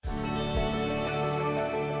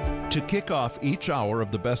To kick off each hour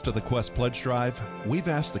of the Best of the Quest Pledge Drive, we've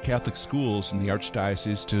asked the Catholic schools in the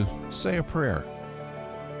Archdiocese to say a prayer.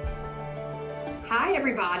 Hi,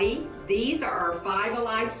 everybody. These are our 5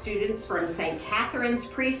 Alive students from St. Catherine's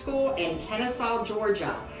Preschool in Kennesaw,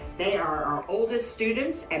 Georgia. They are our oldest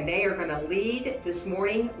students, and they are going to lead this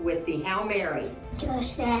morning with the Hail Mary.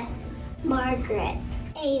 Joseph, Margaret,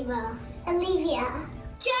 Ava, Olivia,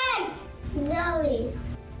 James, Zoe,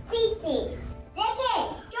 Cece,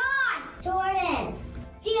 Vicky, John, Jordan,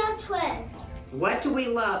 Beatrice. What do we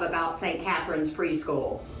love about St. Catherine's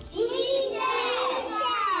Preschool? Jesus!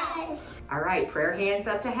 All right, prayer hands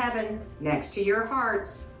up to heaven, next to your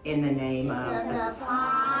hearts, in the name of The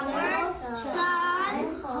Father,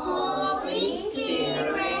 Son, Holy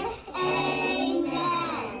Spirit,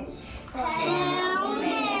 Amen. Hail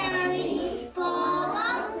Mary, full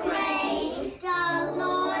of grace, the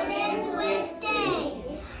Lord is with thee.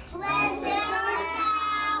 Blessed art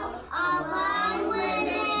thou among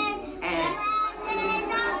women, and blessed is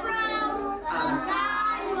the fruit of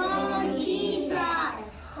thy womb,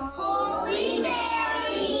 Jesus. Holy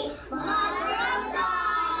Mary, Mother of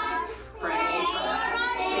God, pray for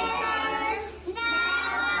us sinners,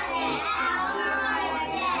 now and at the hour of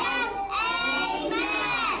death.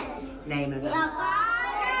 Amen. name of The the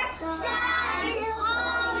Father, Son,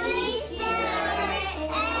 Holy Spirit.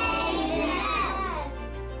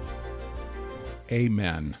 Amen.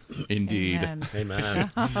 Amen. Indeed.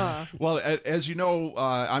 Amen. Well, as you know,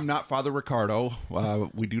 I'm not Father Ricardo.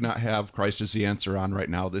 We do not have Christ is the Answer on right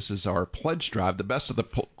now. This is our pledge drive, the Best of the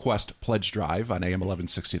Quest pledge drive on AM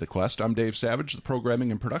 1160 The Quest. I'm Dave Savage, the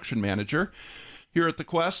programming and production manager here at The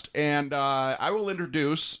Quest, and I will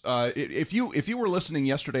introduce, if you were listening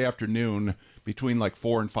yesterday afternoon between like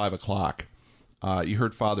 4 and 5 o'clock, you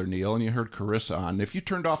heard Father Neil and you heard Charissa on. If you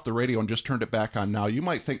turned off the radio and just turned it back on now, you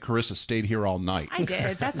might think Charissa stayed here all night. I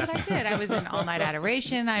did. That's what I did. I was in all-night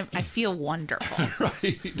adoration. I feel wonderful.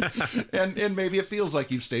 Right. And maybe it feels like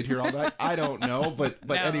you've stayed here all night. I don't know. But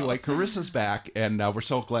No. Anyway, Carissa's back, and we're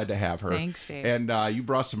so glad to have her. Thanks, Dave. And you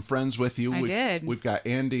brought some friends with you. I did. We've got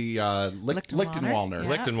Andy Lichtenwalner.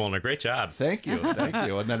 Yeah. Lichtenwalner, great job. Thank you.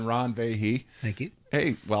 And then Ron Vahey. Thank you.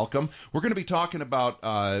 Hey, welcome. We're going to be talking about,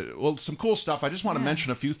 some cool stuff. I just want to mention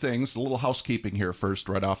a few things, a little housekeeping here first,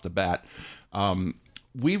 right off the bat.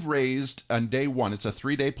 We've raised, on day one, it's a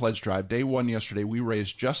 3-day pledge drive. Day one yesterday, we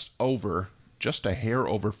raised just a hair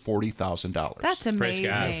over $40,000. That's amazing.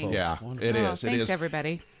 God. Yeah, Wonderful. it Oh, is. thanks,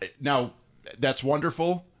 everybody. Now, that's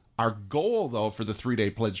wonderful. Our goal, though, for the 3-day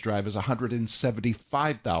pledge drive is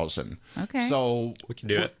 $175,000. Okay. So We can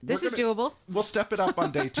do it. This is doable. We'll step it up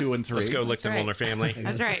on day 2 and 3. Let's go right. Lichtenwalner family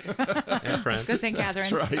That's right. and friends. Go St.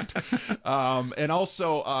 Catherine's. That's right. And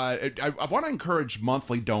also, I want to encourage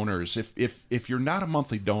monthly donors. If you're not a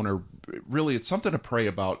monthly donor, really, it's something to pray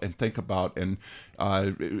about and think about and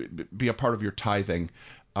be a part of your tithing.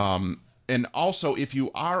 And also, if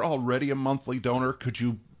you are already a monthly donor, could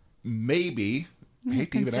you maybe... I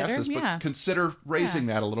hate to even ask this, but consider raising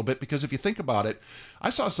that a little bit, because if you think about it,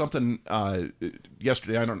 I saw something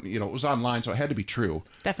yesterday. It was online, so it had to be true.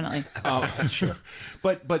 Definitely. Sure.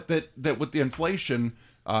 But that with the inflation,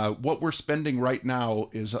 what we're spending right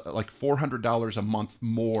now is like $400 a month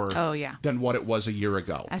more than what it was a year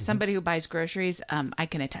ago. As somebody who buys groceries, I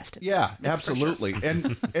can attest to that. Yeah, absolutely.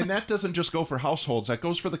 And that doesn't just go for households. That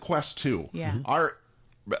goes for the Quest too. Yeah. Our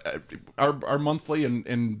monthly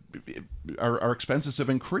and our expenses have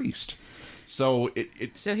increased. So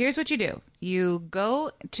So here's what you do. You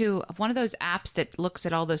go to one of those apps that looks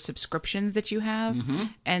at all those subscriptions that you have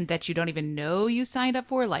and that you don't even know you signed up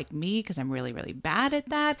for, like me, because I'm really, really bad at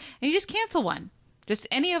that. And you just cancel one. Just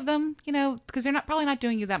any of them, because they're probably not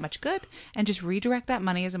doing you that much good, and just redirect that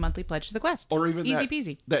money as a monthly pledge to the Quest. or even easy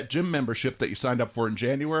peasy. that gym membership that you signed up for in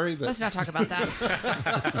January. Let's not talk about that.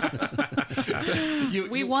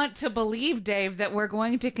 We want to believe, Dave, that we're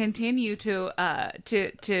going to continue to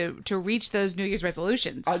reach those New Year's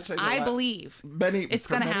resolutions. I'd say I believe it's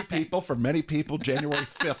going to happen. For many people, January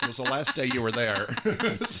 5th was the last day you were there.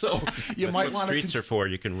 So you That's might what want streets are for.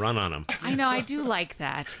 You can run on them. I know, I do like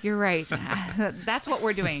that. You're right. That's what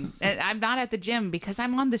we're doing. I'm not at the gym because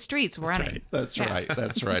I'm on the streets running. That's right.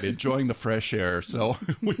 That's right. Enjoying the fresh air. So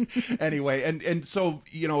anyway, and so,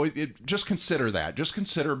 just consider that. Just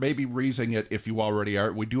consider maybe raising it if you already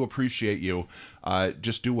are. We do appreciate you.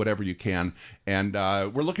 Just do whatever you can. And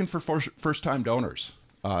we're looking for first-time donors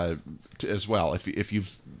as well. If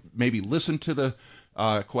you've maybe listened to the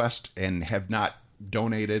Quest and have not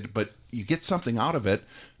donated, but you get something out of it,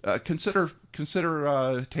 consider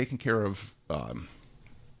taking care of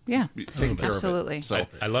taking care absolutely. of it. So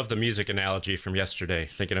I love the music analogy from yesterday,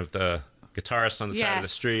 thinking of the guitarist on the side of the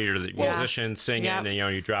Yes. street or the musician singing, Yep. and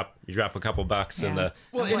you drop a couple bucks in the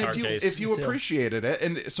Well, and guitar case. if you appreciated it,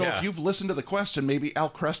 and so Yeah. if you've listened to the quest and maybe Al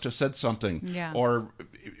Cresta said something, Yeah. or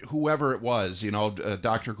whoever it was,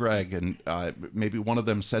 Dr. Greg, and maybe one of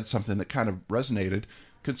them said something that kind of resonated,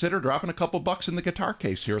 consider dropping a couple bucks in the guitar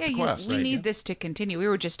case here at the quest. We need this to continue. We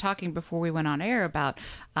were just talking before we went on air about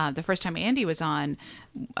the first time Andy was on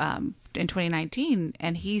in 2019,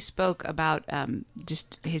 and he spoke about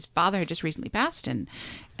just his father had just recently passed, and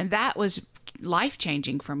that was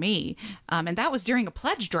life-changing for me, and that was during a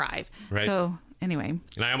pledge drive. Right. So anyway,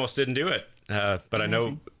 And I almost didn't do it, but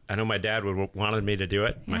Amazing. I know my dad wanted me to do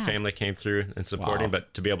it. My Yeah. family came through and supporting, Wow.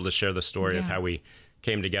 but to be able to share the story of Yeah. how we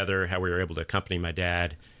came together, how we were able to accompany my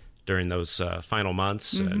dad during those final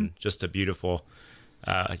months, Mm-hmm. and just a beautiful.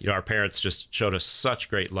 Our parents just showed us such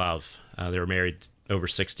great love. They were married over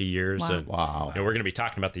 60 years, Wow. and Wow. we're going to be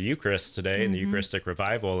talking about the Eucharist today and the Eucharistic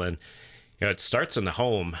Revival, and it starts in the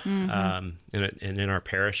home, and in our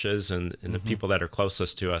parishes, and the people that are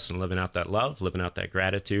closest to us, and living out that love, living out that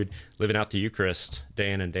gratitude, living out the Eucharist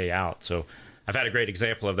day in and day out. So I've had a great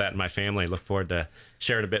example of that in my family. Look forward to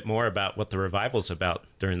sharing a bit more about what the revival's about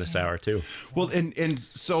during this hour too. Well, and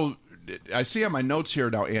so I see on my notes here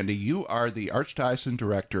now, Andy, you are the Archdiocesan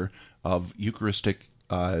Director of Eucharistic,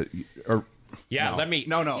 Yeah, No. let me.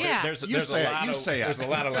 No. Yeah. There's You a say it, lot you of say it. there's a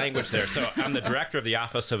lot of language there. So I'm the director of the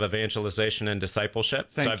Office of Evangelization and Discipleship.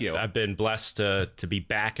 Thank you. I've been blessed to be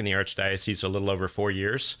back in the Archdiocese a little over 4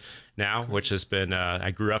 years now, which has been.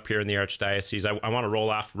 I grew up here in the Archdiocese. I want to roll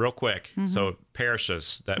off real quick. So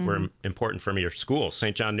parishes that were important for me are schools: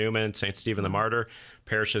 St. John Newman, St. Stephen the Martyr.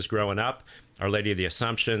 Parishes growing up, Our Lady of the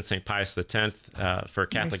Assumption, St. Pius X for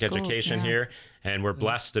Catholic schools, education yeah. here. And we're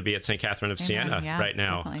blessed to be at St. Catherine of Siena yeah, right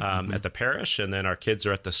now definitely. at the parish, and then our kids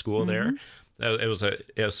are at the school there. It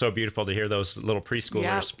was so beautiful to hear those little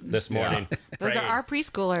preschoolers Yep. this morning. those are praying. our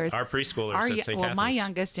preschoolers. Our preschoolers Our, at St. well, my Catherine's.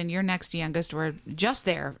 youngest and your next youngest were just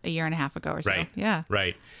there a year and a half ago or so. Right. Yeah.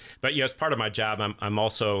 Right. But as part of my job, I'm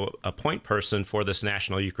also a point person for this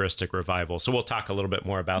National Eucharistic Revival. So we'll talk a little bit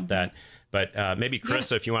more about that. But maybe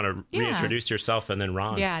Charissa, if you want to Yeah. reintroduce yourself, and then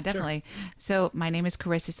Ron. Yeah, definitely. So my name is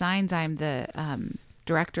Charissa Saenz. I'm the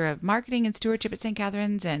Director of Marketing and Stewardship at St.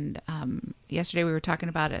 Catherine's. And yesterday we were talking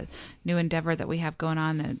about a new endeavor that we have going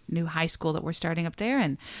on, a new high school that we're starting up there.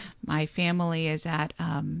 And my family is at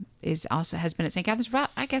has been at St. Catherine's for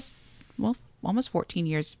about, I guess, well, almost 15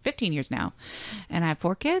 years now. And I have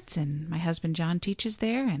 4 kids, and my husband John teaches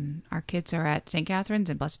there, and our kids are at St. Catherine's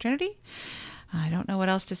and Blessed Trinity. I don't know what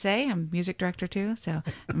else to say. I'm music director too, so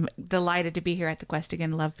I'm delighted to be here at the Quest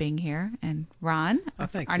again. Love being here. And Ron,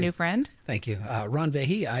 thank our you. new friend. Thank you. Ron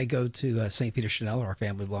Vahey. I go to St. Peter Chanel. Our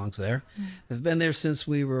family belongs there. I've been there since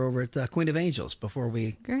we were over at Queen of Angels, before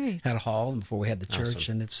we Great. had a hall and before we had the church,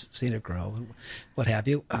 and it's seen it grow and what have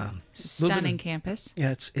you. Stunning campus.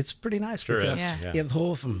 Yeah, it's pretty nice. Sure with, is, yeah. yeah. You have the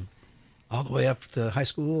whole from all the way up to high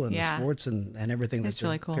school and Yeah. the sports and everything that It's the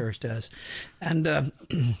really cool. parish does. And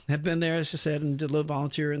have been there, as I said, and did a little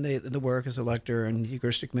volunteer in the work as a lector and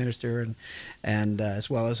Eucharistic minister, and as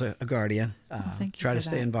well as a guardian. thank you Try for to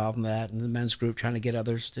stay that. involved in that, and the men's group, trying to get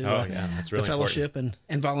others to Oh, yeah, that's really the fellowship and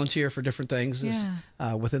volunteer for different things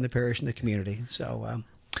within the parish and the community. So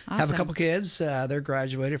have a Awesome. couple kids. They're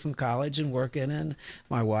graduated from college and working, and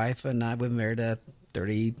my wife and I, we've been married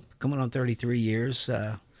coming on 33 years.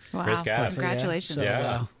 Wow. Praise God. Congratulations. So,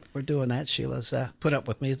 Yeah. we're doing that. Sheila's put up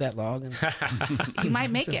with me that long. And, You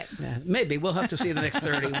might make it. yeah, maybe we'll have to see the next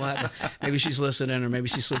 30. Maybe she's listening, or maybe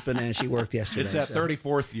she's sleeping in. She worked yesterday. It's that so.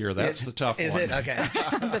 34th year. That's the tough Is one. it? Okay.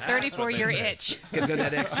 The 34-year itch. go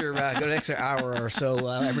that extra hour or so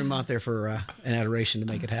every month there for an adoration to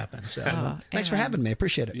make it happen. So thanks for amen. having me. I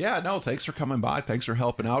appreciate it. Yeah, no, thanks for coming by. Thanks for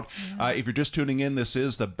helping out. If you're just tuning in, this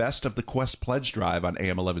is the Best of the Quest Pledge Drive on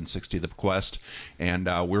AM 1160 The Quest. And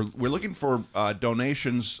we're looking for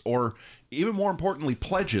donations, or even more importantly,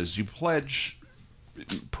 pledges. You pledge,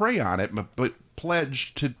 pray on it, but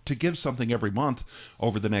pledge to give something every month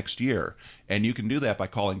over the next year. And you can do that by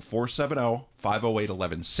calling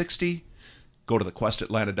 470-508-1160. Go to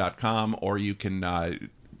thequestatlanta.com, or you can...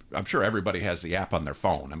 I'm sure everybody has the app on their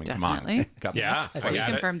phone. I mean, Definitely. come on. Yeah. We I got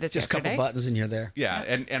it. confirmed this Just a couple yesterday. buttons and you're there. Yeah,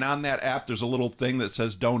 and on that app, there's a little thing that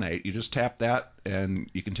says donate. You just tap that, and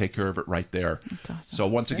you can take care of it right there. That's awesome. So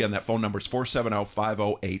once again, that phone number is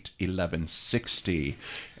 470-508-1160.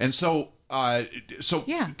 And so,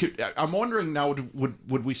 Yeah. I'm wondering now,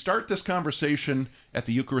 would we start this conversation at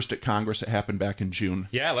the Eucharistic Congress that happened back in June?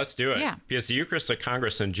 Yeah, let's do it. Yeah. Because the Eucharistic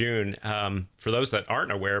Congress in June, for those that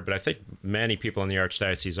aren't aware, but I think many people in the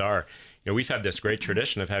Archdiocese are, we've had this great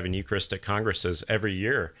tradition of having Eucharistic congresses every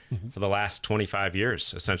year for the last 25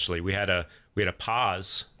 years. Essentially, we had a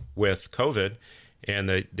pause with COVID, and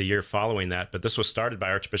the year following that, but this was started by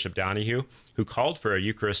Archbishop Donahue, who called for a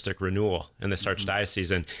Eucharistic renewal in this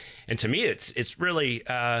archdiocese, and to me, it's really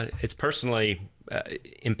it's personally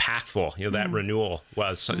impactful. That renewal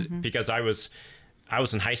was because I was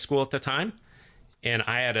in high school at the time, and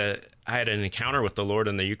I had an encounter with the Lord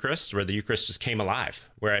in the Eucharist, where the Eucharist just came alive,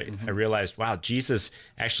 where I realized, wow, Jesus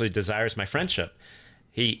actually desires my friendship.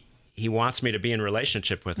 He wants me to be in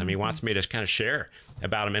relationship with him. He wants me to kind of share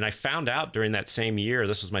about him. And I found out during that same year,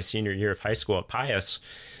 this was my senior year of high school at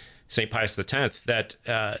St. Pius X, that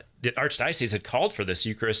the Archdiocese had called for this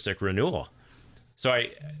Eucharistic renewal. So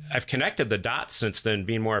I've connected the dots since then,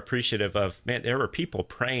 being more appreciative of, man, there were people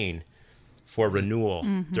praying for renewal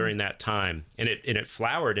during that time. And it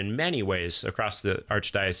flowered in many ways across the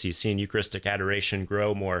Archdiocese, seeing Eucharistic Adoration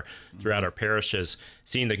grow more throughout our parishes,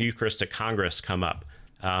 seeing the Eucharistic Congress come up.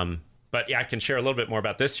 But yeah, I can share a little bit more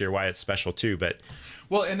about this year, why it's special too. But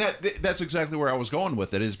well, and that's exactly where I was going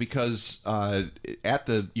with it, is because at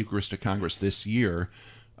the Eucharistic Congress this year,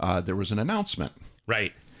 there was an announcement.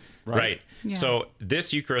 Right. Yeah. So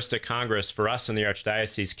this Eucharistic Congress for us in the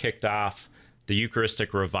Archdiocese kicked off the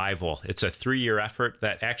Eucharistic Revival. It's a 3-year effort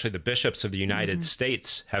that actually the bishops of the United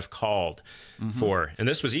States have called for. And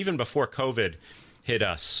this was even before COVID hit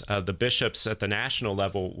us. The bishops at the national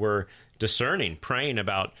level were discerning, praying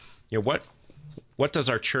about, what does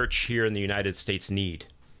our church here in the United States need?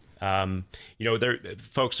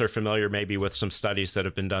 Folks are familiar maybe with some studies that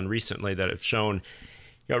have been done recently that have shown,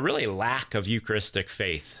 really lack of Eucharistic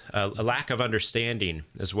faith, a lack of understanding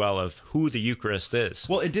as well of who the Eucharist is.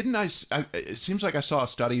 Well, it seems like I saw a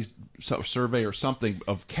survey or something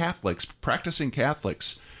of Catholics, practicing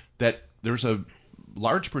Catholics, that there's a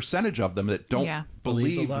large percentage of them that don't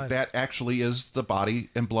believe that actually is the body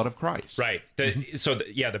and blood of Christ. Right.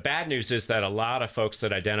 The bad news is that a lot of folks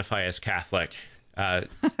that identify as Catholic,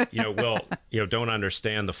 don't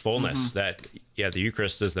understand the fullness that, the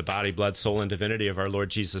Eucharist is the body, blood, soul, and divinity of our Lord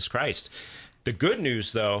Jesus Christ. The good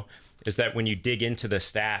news, though, is that when you dig into the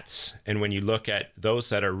stats and when you look at those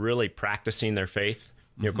that are really practicing their faith,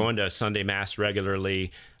 going to Sunday Mass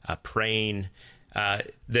regularly, praying,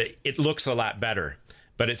 it looks a lot better.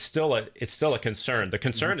 But it's still a concern. The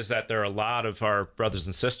concern is that there are a lot of our brothers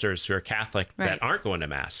and sisters who are Catholic that aren't going to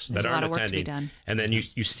Mass, that aren't attending. And then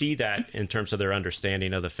you see that in terms of their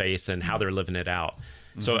understanding of the faith and how they're living it out.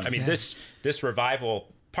 So, I mean, this revival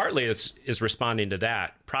partly is responding to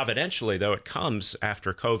that. Providentially, though, it comes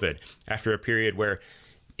after COVID, after a period where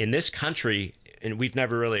in this country, and we've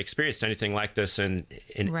never really experienced anything like this in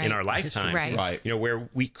our lifetime, right. Where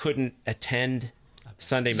we couldn't attend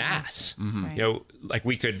Sunday Mass, like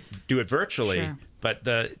we could do it virtually, but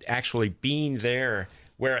the actually being there,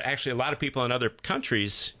 where actually a lot of people in other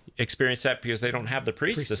countries experience that because they don't have the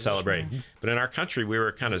priest to celebrate. But in our country, we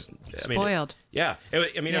were kind of spoiled.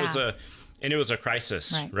 It was a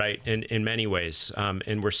crisis, right? In many ways,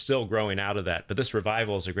 and we're still growing out of that. But this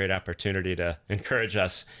revival is a great opportunity to encourage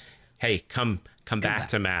us. Hey, come back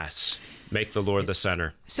to Mass. Make the Lord the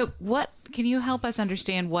center. So, can you help us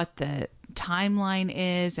understand what the timeline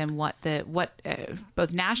is, and what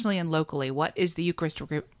both nationally and locally, what is the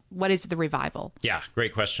Eucharistic? What is the revival? Yeah,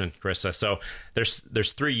 great question, Charissa. So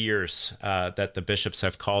there's 3 years that the bishops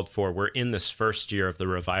have called for. We're in this first year of the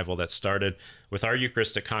revival that started with our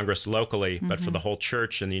Eucharistic Congress locally, but for the whole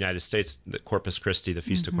church in the United States, the Corpus Christi, the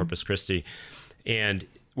Feast of Corpus Christi. And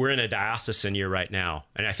we're in a diocesan year right now.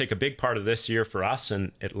 And I think a big part of this year for us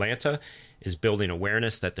in Atlanta is building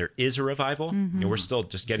awareness that there is a revival. We're still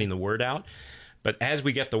just getting the word out. But as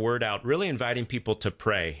we get the word out, really inviting people to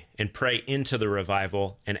pray and pray into the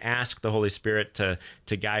revival and ask the Holy Spirit to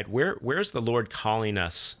guide. Where's the Lord calling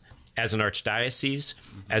us as an archdiocese,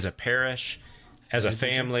 as a parish, as a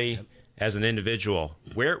family, as an individual?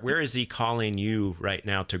 Where is he calling you right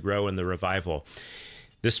now to grow in the revival?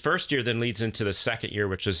 This first year then leads into the second year,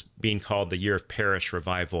 which is being called the Year of Parish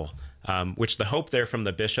Revival, which the hope there from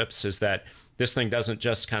the bishops is that this thing doesn't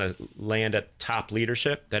just kind of land at top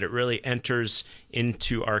leadership, that it really enters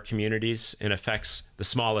into our communities and affects the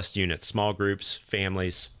smallest units, small groups,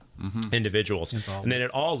 families, individuals. And then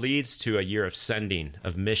it all leads to a year of sending,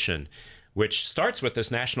 of mission, which starts with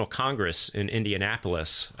this National Congress in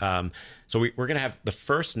Indianapolis. So we're going to have the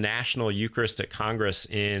first National Eucharistic Congress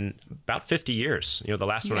in about 50 years. The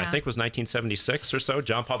last one, I think, was 1976 or so.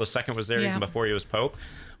 John Paul II was there even before he was Pope.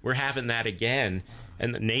 We're having that again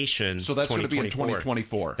in the nation. So that's going to be in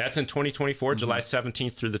 2024. That's in 2024, July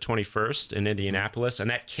 17th through the 21st in Indianapolis. And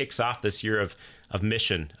that kicks off this year of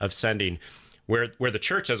mission, of sending, where the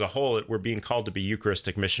church as a whole, we're being called to be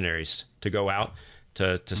Eucharistic missionaries, to go out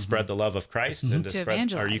to spread the love of Christ and to spread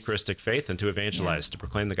evangelize. our Eucharistic faith and to evangelize, to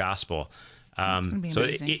proclaim the gospel. So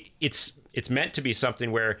it's meant to be something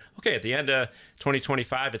where, okay, at the end of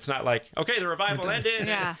 2025, it's not like, okay, the revival ended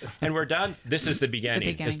and we're done. This is the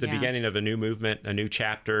beginning. It's the beginning of a new movement, a new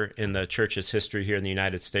chapter in the church's history here in the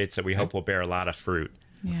United States that we hope will bear a lot of fruit.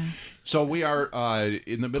 Yeah. So we are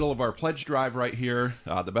in the middle of our pledge drive right here,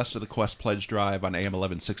 the Best of the Quest pledge drive on AM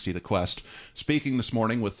 1160 The Quest. Speaking this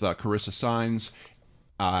morning with Charissa Saenz,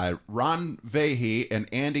 Ron Vahey, and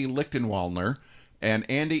Andy Lichtenwalner. And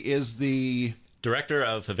Andy is the Director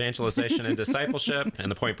of Evangelization and Discipleship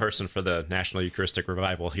and the point person for the National Eucharistic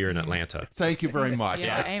Revival here in Atlanta. Thank you very much.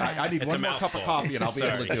 Yeah, I need one more cup of coffee and I'll be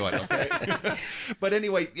able to do it, okay? But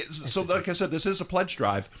anyway, so like I said, this is a pledge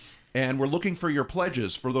drive, and we're looking for your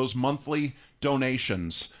pledges for those monthly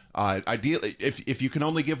donations. Ideally, if you can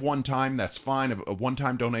only give one time, that's fine. A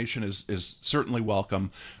one-time donation is certainly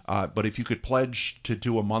welcome. But if you could pledge to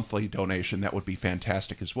do a monthly donation, that would be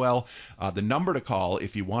fantastic as well. The number to call,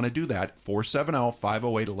 if you want to do that,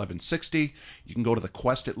 470-508-1160. You can go to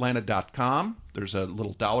thequestatlanta.com. There's a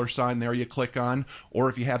little $sign there you click on. Or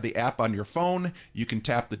if you have the app on your phone, you can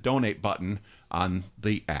tap the donate button on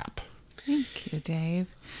the app. Thank you, Dave.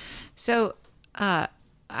 So, I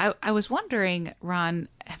was wondering, Ron,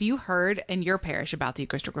 have you heard in your parish about the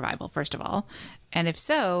Eucharistic Revival, first of all? And if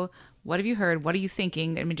so, what have you heard? What are you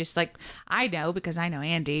thinking? I mean, just like I know, because I know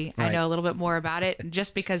Andy, Right. I know a little bit more about it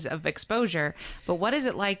just because of exposure. But what is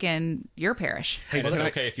it like in your parish? Hey, it's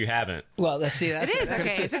okay if you haven't. Well, let's see. It is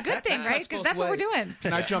okay. It's a good thing, right? Because that's what we're doing.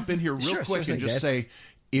 Can I jump in here real Sure, quick sure and thing, just Dave. say,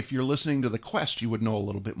 if you're listening to The Quest, you would know a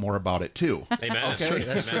little bit more about it, too. Amen. That's true.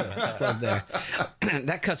 Plug there.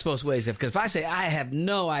 That cuts both ways. Because if I say I have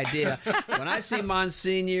no idea, when I see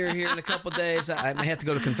Monsignor here in a couple of days, I may have to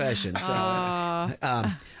go to confession. So,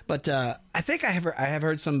 but I think I have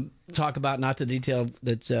heard some talk about, not the detail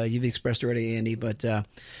that you've expressed already, Andy, but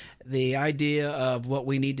the idea of what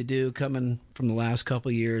we need to do coming from the last couple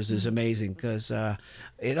of years is amazing, because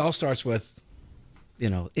it all starts with,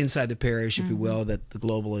 inside the parish, if you will, that the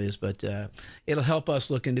global is, but it'll help us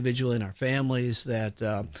look individually in our families, that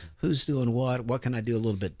who's doing what can I do a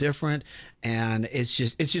little bit different, and it's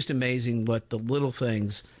just amazing what the little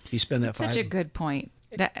things you spend that. Such a good point.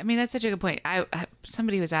 That's such a good point.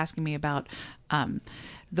 Somebody was asking me about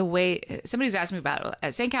the way somebody was asking me about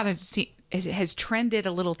St. Catherine's has trended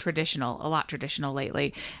a lot traditional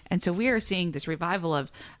lately, and so we are seeing this revival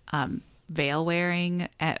of veil wearing,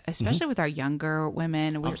 especially with our younger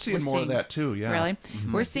women. I'm seeing more of that too. Yeah, really.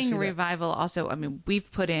 We're seeing a revival also. I mean, we've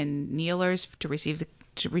put in kneelers to receive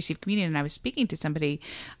communion, and I was speaking to somebody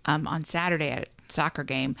on Saturday at a soccer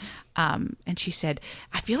game, and she said,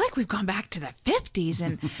 "I feel like we've gone back to the 50s,"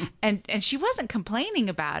 and she wasn't complaining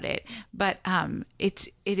about it, but it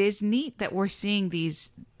is neat that we're seeing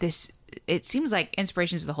this. It seems like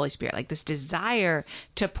inspirations of the Holy Spirit, like this desire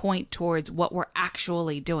to point towards what we're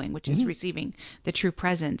actually doing, which is receiving the true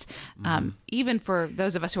presence, even for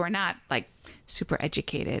those of us who are not like super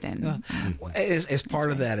educated. And as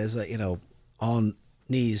part of that is that all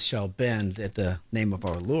knees shall bend at the name of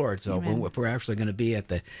our Lord. So if we're actually going to be at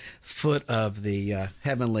the foot of the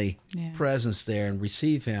heavenly presence there and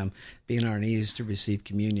receive Him, being on our knees to receive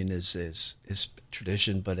communion is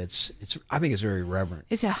tradition, but it's I think it's very reverent.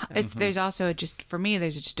 There's also for me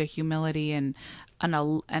there's just a humility and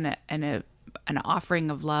an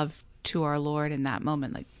offering of love to our Lord in that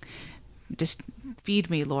moment, like just feed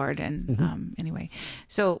me, Lord. And anyway,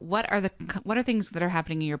 so what are things that are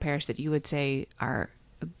happening in your parish that you would say are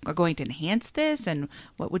going to enhance this, and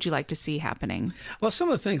what would you like to see happening? Well, some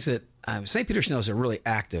of the things that St. Peter Snow is a really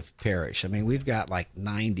active parish. I mean, we've got like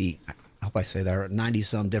 90. I hope I say that, 90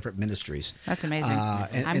 some different ministries. That's amazing.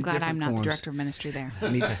 I'm glad I'm not the director of ministry there.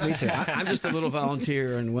 Me too. I'm just a little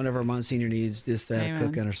volunteer, and whenever Monsignor needs this, that,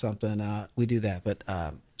 cooking or something, we do that. But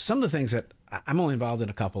some of the things that I'm only involved in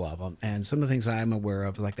a couple of them, and some of the things I'm aware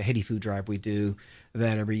of, like the Haiti food drive, we do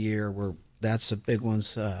that every year. That's the big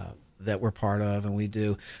ones that we're part of, and we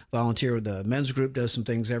do volunteer with the men's group. Does some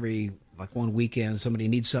things every one weekend. Somebody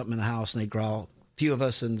needs something in the house, and they growl. Few of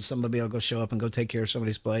us, and somebody will go show up and go take care of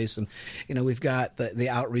somebody's place. And we've got the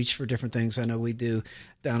outreach for different things. I know we do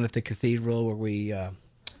down at the cathedral, where we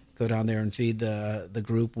go down there and feed the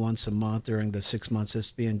group once a month during the 6 months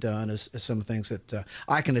it's being done. Is some things that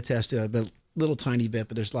I can attest to. I've been little tiny bit,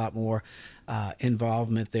 but there's a lot more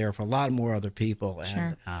involvement there for a lot more other people. And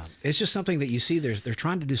Sure. it's just something that you see. They're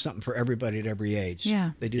trying to do something for everybody at every age.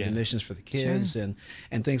 Yeah. They do the missions for the kids and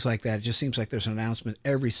things like that. It just seems like there's an announcement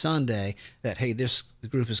every Sunday that, hey, this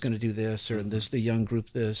group is going to do this, or this the young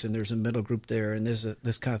group this, and there's a middle group there, and there's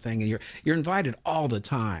this kind of thing. And you're invited all the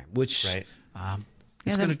time, which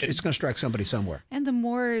it's going to strike somebody somewhere. And the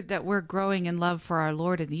more that we're growing in love for our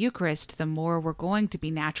Lord in the Eucharist, the more we're going to be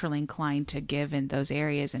naturally inclined to give in those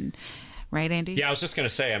areas. And right, Andy? Yeah, I was just going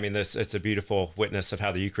to say, I mean, it's a beautiful witness of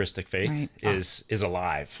how the Eucharistic faith is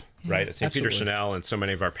alive, right? At St. Peter Chanel and so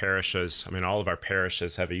many of our parishes, I mean, all of our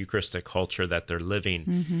parishes have a Eucharistic culture that they're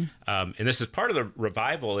living. And this is part of the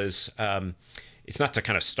revival is... it's not to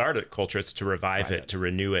kind of start a culture, it's to revive it, to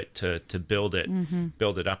renew it, to build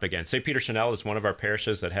it up again. St. Peter Chanel is one of our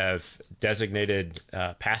parishes that have designated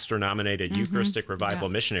pastor-nominated Eucharistic Revival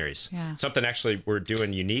missionaries. Yeah. Something actually we're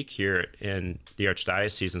doing unique here in the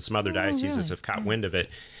Archdiocese, and some other dioceses have caught wind of it,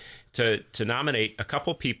 to nominate a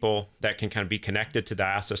couple people that can kind of be connected to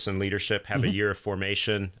diocesan leadership, have a year of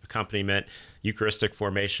formation, accompaniment, Eucharistic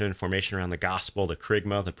formation around the gospel, the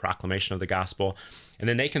kerygma, the proclamation of the gospel. And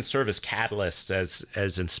then they can serve as catalysts,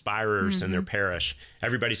 as inspirers in their parish.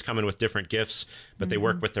 Everybody's coming with different gifts, but they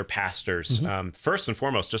work with their pastors. First and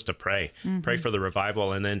foremost, just to pray for the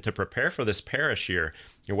revival, and then to prepare for this parish year.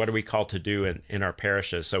 You know, what are we called to do in our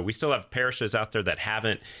parishes? So we still have parishes out there that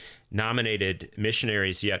haven't nominated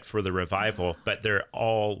missionaries yet for the revival, but they're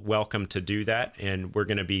all welcome to do that, and we're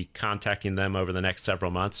going to be contacting them over the next several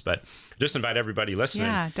months. But just invite everybody listening.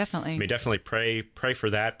 Yeah, definitely. I mean, definitely pray for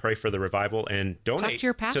that, pray for the revival, and donate to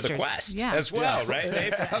your pastors. To the Quest as well, right,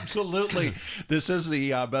 Dave? Absolutely. This is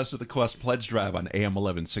the Best of the Quest pledge drive on AM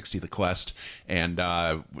 1160 The Quest, and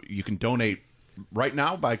you can donate right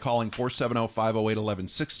now by calling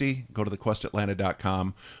 470-508-1160. Go to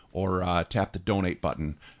thequestatlanta.com or tap the donate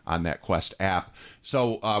button on that Quest app.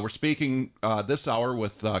 So we're speaking this hour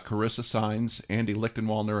with Charissa Saenz, Andy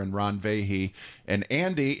Lichtenwalner, and Ron Vahey. And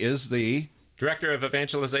Andy is the Director of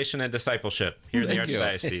Evangelization and Discipleship here in the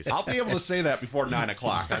Archdiocese. I'll be able to say that before 9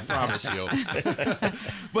 o'clock, I promise you.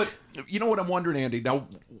 But you know what I'm wondering, Andy? Now,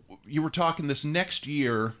 you were talking this next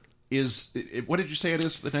year is, what did you say it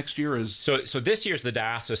is the next year is? So this year's the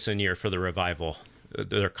diocesan year for the revival,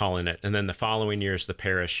 they're calling it. And then the following year is the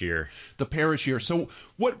parish year. The parish year. So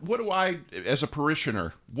what do I, as a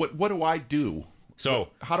parishioner, what do I do? So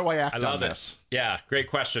how do I act on this? Yeah, great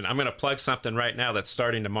question. I'm going to plug something right now that's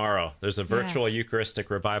starting tomorrow. There's a virtual Eucharistic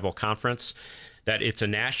Revival Conference. That it's a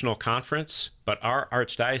national conference, but our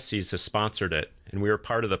Archdiocese has sponsored it, and we were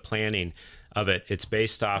part of the planning of it. It's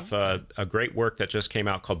based off a great work that just came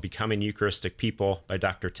out called Becoming Eucharistic People by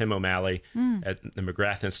Dr. Tim O'Malley at the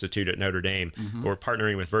McGrath Institute at Notre Dame. We're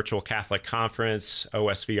partnering with Virtual Catholic Conference,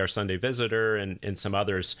 OSV, our Sunday Visitor, and some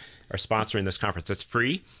others are sponsoring this conference. It's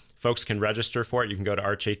free. Folks can register for it. You can go to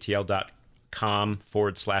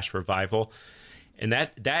archatl.com/revival. And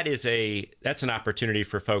that's an opportunity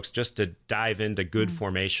for folks just to dive into good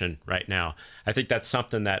formation right now. I think that's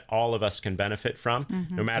something that all of us can benefit from,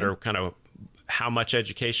 no matter kind of how much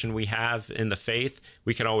education we have in the faith,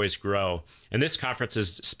 we can always grow. And this conference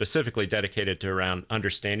is specifically dedicated to around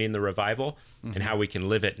understanding the revival and how we can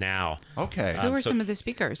live it now. Okay. Who are some of the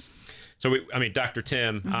speakers? So, Dr.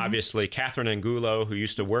 Tim, obviously, Catherine Angulo, who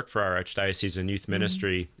used to work for our Archdiocese in youth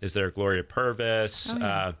ministry, is there. Gloria Purvis,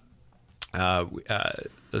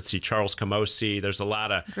 let's see, Charles Camosi. There's a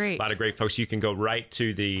lot of great folks. You can go right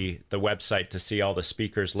to the website to see all the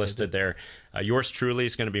speakers listed there. Yours truly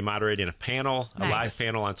is going to be moderating a panel, a live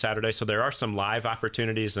panel on Saturday. So there are some live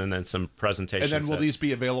opportunities and then some presentations. And then will these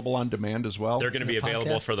be available on demand as well? They're going to be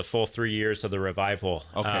available for the full 3 years of the revival.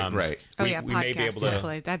 Okay, great. We may be able to.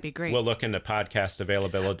 Definitely. That'd be great. We'll look into podcast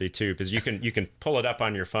availability too, because you can pull it up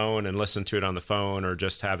on your phone and listen to it on the phone, or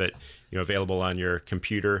just have it available on your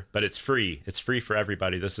computer. But it's free. It's free for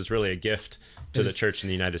everybody. This is really a gift to the church in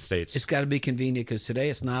the United States. It's got to be convenient, because today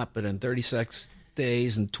it's not, but in 36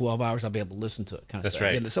 days and 12 hours, I'll be able to listen to it. That's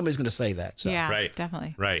right. Again, somebody's going to say that. So. Yeah,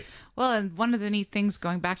 definitely. Right. Well, and one of the neat things,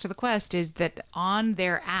 going back to the Quest, is that on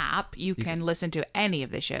their app, you can listen to any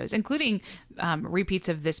of the shows, including repeats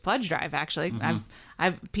of this pledge drive, actually.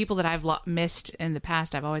 I've people that I've missed in the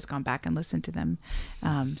past, I've always gone back and listened to them.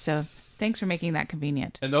 So thanks for making that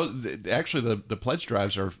convenient. And those, actually, the pledge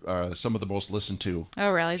drives are some of the most listened to.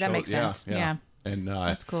 Oh, really? That makes sense. Yeah. And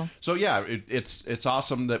that's cool. So yeah, it's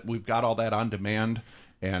awesome that we've got all that on demand,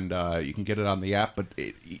 and you can get it on the app. But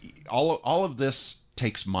all of this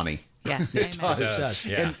takes money. Yes, It amen. does.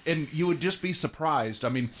 Yeah. And you would just be surprised. I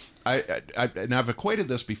mean, I've equated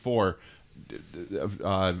this before.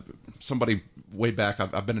 Somebody way back,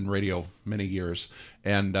 I've been in radio many years,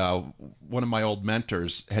 and one of my old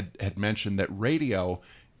mentors had mentioned that radio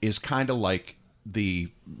is kind of like the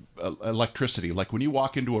electricity. Like when you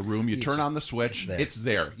walk into a room, you turn on the switch, it's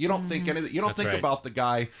there. You don't think anything. You don't think about the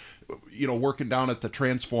guy, working down at the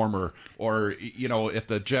transformer or at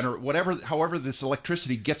the however this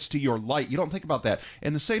electricity gets to your light. You don't think about that.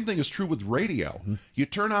 And the same thing is true with radio. You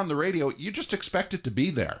turn on the radio, you just expect it to be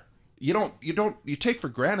there. You take for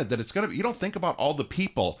granted that it's you don't think about all the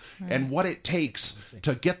people and what it takes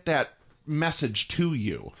to get that message to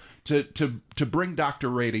you, to bring Dr.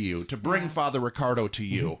 Ray to you, to bring Father Ricardo to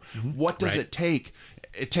you. What does it take?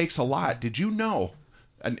 It takes a lot. Did you know,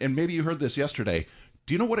 and maybe you heard this yesterday,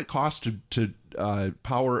 do you know what it costs to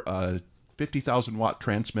power a 50,000 watt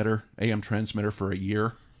transmitter, AM transmitter for a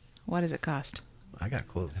year? What does it cost? I got a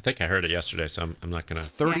clue. I think I heard it yesterday, so I'm not going to...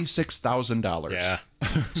 $36,000. Yeah.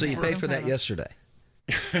 So you paid for that yesterday?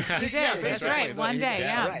 You did. That's right. One day.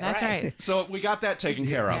 Yeah, that's right. So we got that taken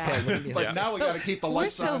care of. Yeah. Okay, But now we got to keep the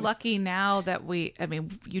lights on. We're so lucky now that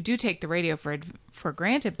you do take the radio for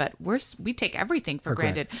granted, but we take everything for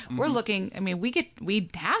granted. We're looking, we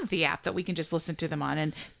have the app that we can just listen to them on,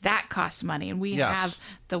 and that costs money. And we have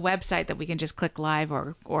the website that we can just click live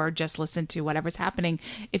or just listen to whatever's happening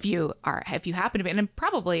if you happen to be. And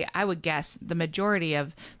probably, I would guess, the majority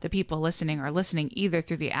of the people listening are listening either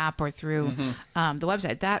through the app or through the website.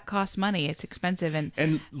 That costs money. It's expensive.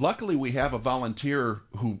 And luckily we have a volunteer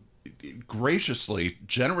who graciously,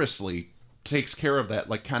 generously takes care of that,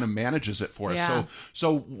 like kind of manages it for us. Yeah.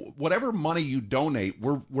 So whatever money you donate,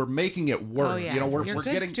 we're making it work. Oh, yeah. We're You're good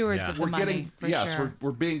getting stewards of the money, for sure.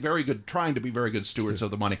 we're being very good, trying to be very good stewards of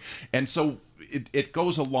the money. And so it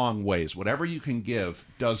goes a long ways. Whatever you can give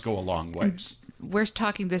does go a long ways. We're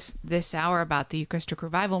talking this hour about the Eucharistic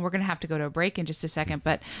Revival, and we're going to have to go to a break in just a second.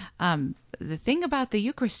 But the thing about the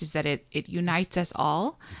Eucharist is that it unites us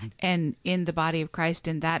all, and in the body of Christ,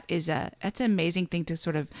 and that's an amazing thing to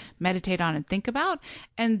sort of meditate on and think about,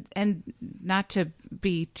 and not to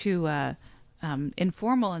be too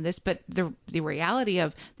informal in this, but the reality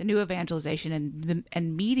of the new evangelization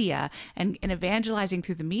and media and evangelizing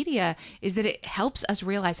through the media is that it helps us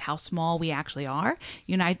realize how small we actually are,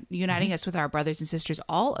 uniting us with our brothers and sisters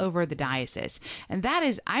all over the diocese. And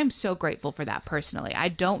I'm so grateful for that personally. I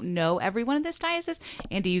don't know everyone in this diocese.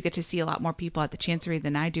 Andy, you get to see a lot more people at the Chancery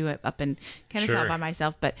than I do up in Kennesaw by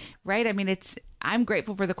myself. But I'm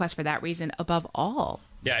grateful for the quest for that reason above all.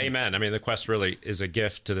 Yeah, amen. The quest really is a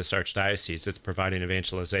gift to this archdiocese. It's providing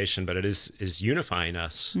evangelization, but it is unifying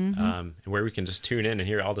us, where we can just tune in and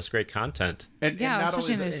hear all this great content. And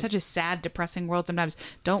especially in such a sad, depressing world. Sometimes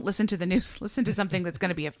don't listen to the news. Listen to something that's going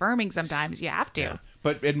to be affirming. Sometimes you have to. Yeah.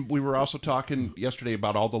 And we were also talking yesterday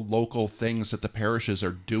about all the local things that the parishes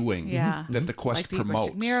are doing that the quest like the promotes.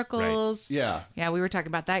 Eucharistic miracles. Right. Yeah, we were talking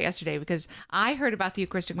about that yesterday because I heard about the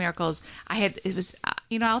Eucharistic miracles.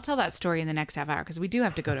 I'll tell that story in the next half hour because we do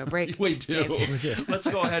have to go to a break. We do. Let's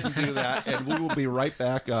go ahead and do that, and we will be right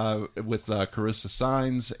back with Charissa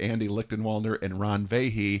Saenz, Andy Lichtenwalner, and Ron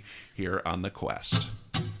Vahey here on The Quest.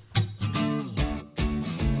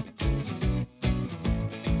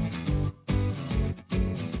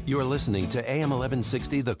 You are listening to AM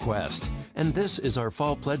 1160 The Quest, and this is our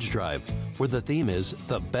Fall Pledge Drive, where the theme is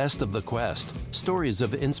The Best of the Quest, Stories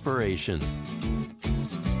of Inspiration.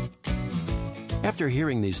 After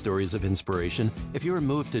hearing these stories of inspiration, if you are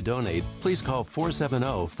moved to donate, please call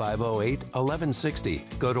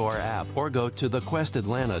 470-508-1160, go to our app, or go to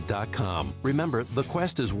thequestatlanta.com. Remember, The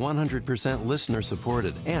Quest is 100% listener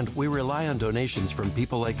supported, and we rely on donations from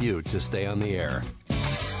people like you to stay on the air.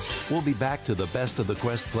 We'll be back to the Best of the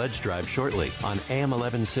Quest Pledge Drive shortly on AM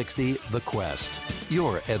 1160 The Quest,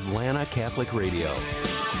 your Atlanta Catholic Radio.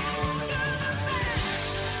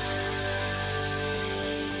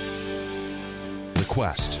 The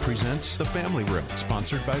Quest presents The Family Room,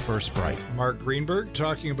 sponsored by Versebright. Mark Greenberg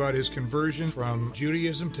talking about his conversion from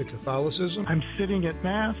Judaism to Catholicism. I'm sitting at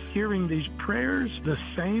Mass, hearing these prayers, the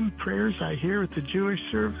same prayers I hear at the Jewish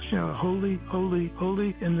service. Holy, holy,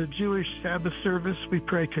 holy. In the Jewish Sabbath service, we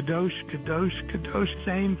pray Kadosh, Kadosh, Kadosh.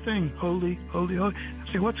 Same thing. Holy, holy, holy. I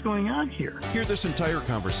say, what's going on here? Hear this entire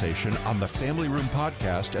conversation on the Family Room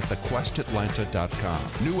podcast at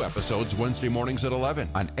thequestatlanta.com. New episodes Wednesday mornings at 11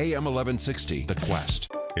 on AM 1160, The Quest.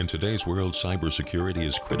 In today's world, cybersecurity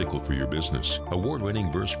is critical for your business.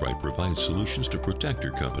 Award-winning Versebright provides solutions to protect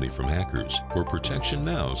your company from hackers. For protection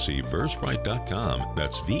now, see Versebright.com.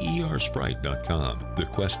 That's Versprite.com. The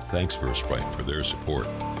Quest thanks Versebright for their support.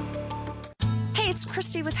 Hey, it's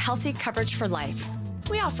Christy with Healthy Coverage for Life.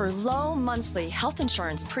 We offer low monthly health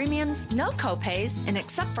insurance premiums, no copays, and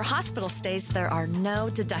except for hospital stays, there are no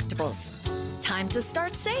deductibles. Time to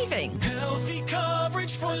start saving.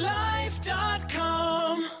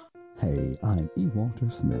 HealthyCoverageForLife.com. Hey, I'm E. Walter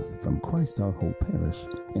Smith from Christ Our Hope Parish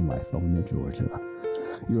in Lichtenwalner, Georgia.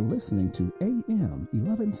 You're listening to AM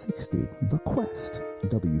 1160, The Quest,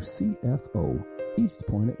 WCFO, East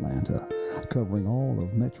Point, Atlanta, covering all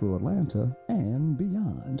of Metro Atlanta and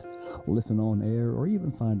beyond. Listen on air or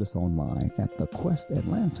even find us online at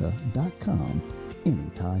thequestatlanta.com any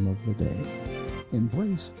time of the day.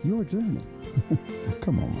 Embrace your journey.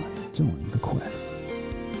 Come on, join The Quest.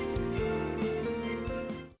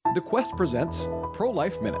 The Quest presents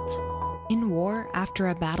Pro-Life Minutes. In war, after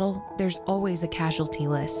a battle, there's always a casualty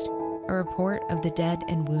list, a report of the dead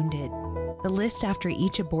and wounded. The list after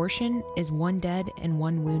each abortion is 1 dead and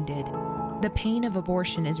 1 wounded. The pain of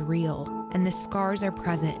abortion is real, and the scars are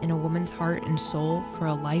present in a woman's heart and soul for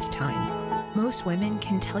a lifetime. Most women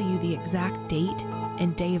can tell you the exact date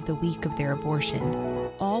and day of the week of their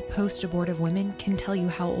abortion. All post-abortive women can tell you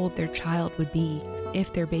how old their child would be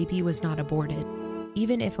if their baby was not aborted.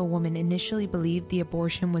 Even if a woman initially believed the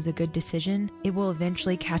abortion was a good decision, it will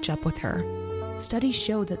eventually catch up with her. Studies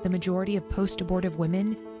show that the majority of post-abortive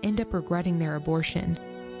women end up regretting their abortion.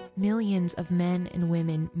 Millions of men and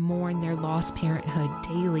women mourn their lost parenthood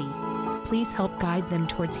daily. Please help guide them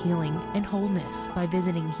towards healing and wholeness by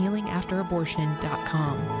visiting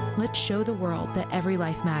healingafterabortion.com. Let's show the world that every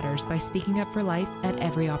life matters by speaking up for life at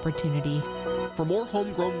every opportunity. For more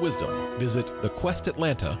homegrown wisdom, visit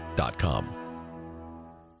thequestatlanta.com.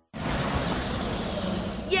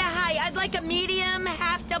 Yeah, hi, I'd like a medium,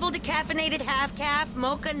 half double decaffeinated, half calf,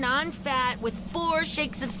 mocha, non-fat, with 4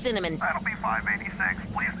 shakes of cinnamon. That'll be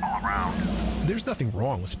 $5.86. Please pull around. There's nothing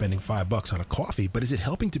wrong with spending $5 on a coffee, but is it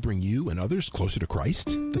helping to bring you and others closer to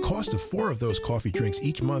Christ? The cost of 4 of those coffee drinks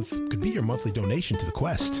each month could be your monthly donation to the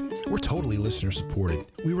Quest. We're totally listener supported.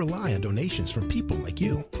 We rely on donations from people like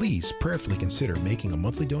you. Please prayerfully consider making a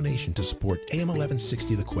monthly donation to support AM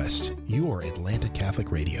 1160 The Quest, your Atlanta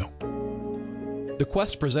Catholic radio. The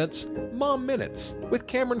Quest presents Mom Minutes with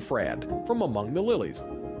Cameron Fradd from Among the Lilies.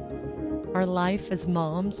 Our life as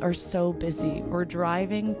moms are so busy. We're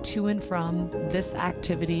driving to and from this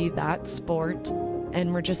activity, that sport,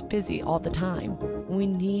 and we're just busy all the time. We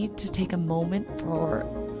need to take a moment for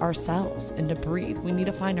ourselves and to breathe. We need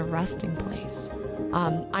to find a resting place.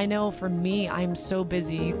 I know for me, I'm so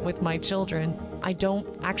busy with my children, I don't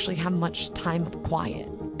actually have much time of quiet.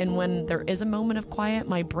 And when there is a moment of quiet,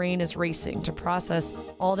 my brain is racing to process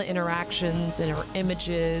all the interactions or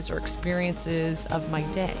images or experiences of my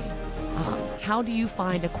day. How do you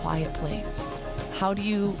find a quiet place? How do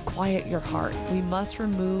you quiet your heart? We must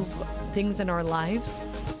remove things in our lives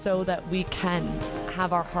so that we can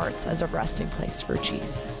have our hearts as a resting place for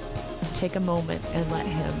Jesus. Take a moment and let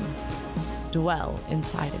Him dwell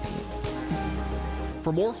inside of you.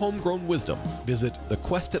 For more homegrown wisdom, visit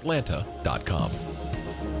thequestatlanta.com.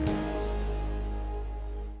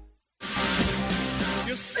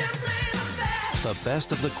 The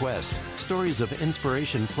best of The Quest. Stories of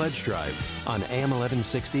Inspiration Pledge Drive on AM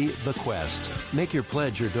 1160 The Quest. Make your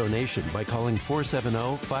pledge or donation by calling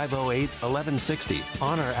 470-508-1160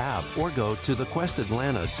 on our app or go to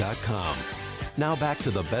thequestatlanta.com. Now back to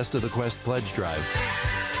the best of The Quest Pledge Drive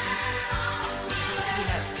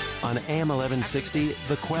on AM 1160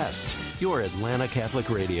 The Quest, your Atlanta Catholic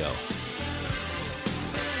radio.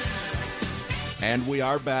 And we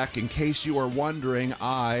are back. In case you are wondering,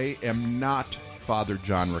 I am not Father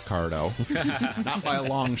John Riccardo. Not by a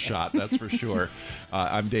long shot, that's for sure.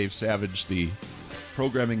 I'm Dave Savage, the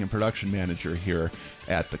programming and production manager here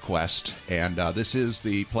at The Quest. And this is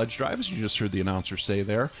the Pledge Drive, as you just heard the announcer say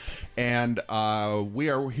there. And we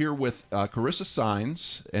are here with Charissa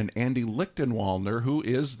Saenz and Andy Lichtenwalner, who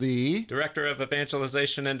is the Director of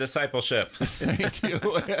Evangelization and Discipleship. Thank you.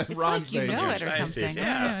 And Ron Vahey. You know it or something.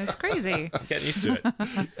 Yeah. It's crazy. I'm getting used to it.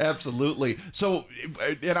 Absolutely. So,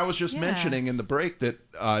 and I was just mentioning in the break that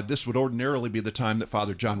this would ordinarily be the time that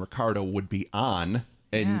Father John Riccardo would be on.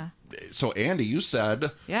 And so, Andy, you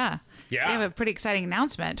said... Yeah. We have a pretty exciting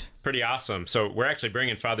announcement. Pretty awesome. So we're actually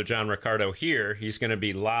bringing Father John Riccardo here. He's going to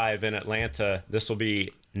be live in Atlanta. This will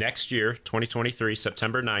be next year, 2023,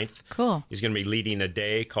 September 9th. Cool. He's going to be leading a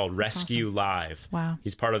day called Rescue Live. Wow.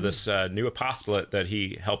 He's part of this new apostolate that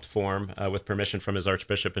he helped form with permission from his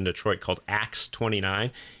Archbishop in Detroit called Acts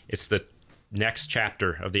 29. It's the next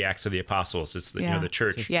chapter of the Acts of the Apostles. It's the, the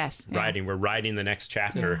church writing. We're writing the next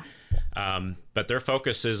chapter. But their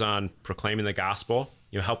focus is on proclaiming the gospel,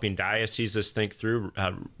 helping dioceses think through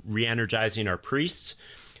re-energizing our priests,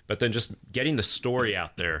 but then just getting the story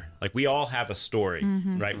out there. Like, we all have a story,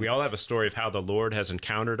 right? We all have a story of how the Lord has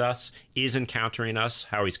encountered us, is encountering us,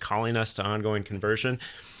 how he's calling us to ongoing conversion.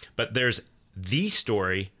 But there's the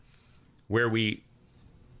story where we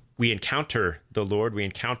encounter the Lord, we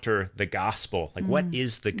encounter the gospel. Like, what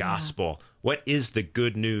is the gospel? What is the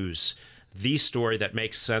good news? The story that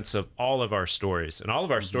makes sense of all of our stories. And all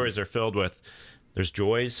of our stories are filled with, there's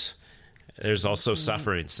joys, there's also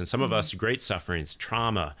sufferings, and some of us great sufferings,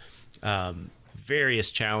 trauma, various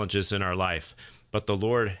challenges in our life. But the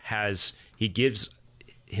Lord he gives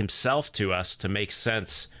himself to us to make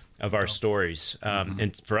sense of our stories,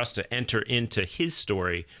 and for us to enter into his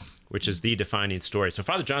story, which is the defining story. So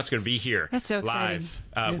Father John's going to be here live,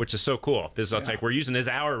 which is so cool. Because like, we're using his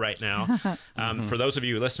hour right now. For those of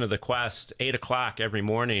you who listen to The Quest, 8 o'clock every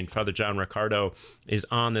morning, Father John Riccardo is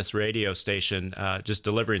on this radio station, just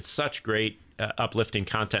delivering such great uplifting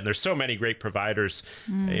content. And there's so many great providers.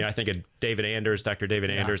 I think of David Anders, Dr. David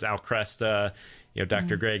Anders, Al Cresta,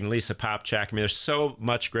 Dr. Greg and Lisa Popchak. I mean, there's so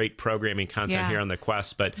much great programming content here on The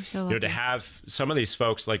Quest, but to have some of these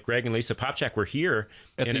folks like Greg and Lisa Popchak were here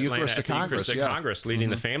at in the Atlanta Eucharistic at the Eucharistic Congress leading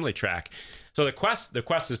the family track. So the Quest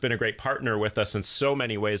has been a great partner with us in so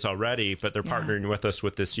many ways already, but they're partnering with us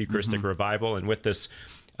with this Eucharistic Revival and with this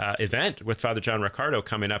event with Father John Riccardo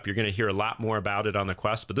coming up. You're going to hear a lot more about it on The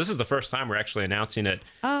Quest, but this is the first time we're actually announcing it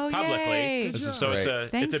publicly. So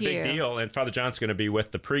it's a big deal. And Father John's going to be with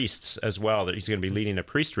the priests as well. He's going to be leading a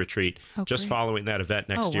priest retreat following that event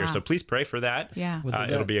next year. So please pray for that.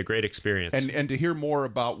 It'll be a great experience. And to hear more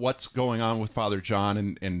about what's going on with Father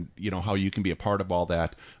John and how you can be a part of all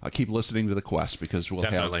that, keep listening to The Quest, because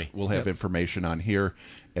we'll have information on here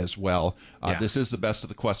as well. This is the Best of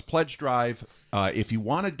the Quest pledge drive. If you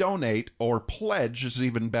want to donate or pledge, is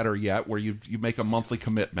even better yet, where you make a monthly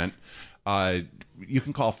commitment, you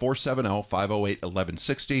can call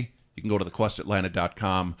 470-508-1160. You can go to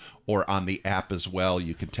thequestatlanta.com, or on the app as well.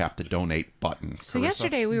 You can tap the donate button. So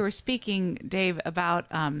yesterday we were speaking, Dave, about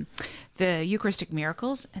the Eucharistic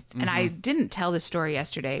miracles, and I didn't tell this story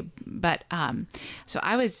yesterday, but so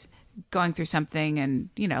I was going through something, and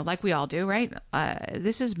like we all do, right?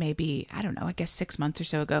 This is maybe, I don't know, I guess 6 months or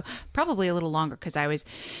so ago, probably a little longer, because I was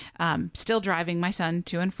still driving my son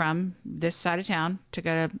to and from this side of town to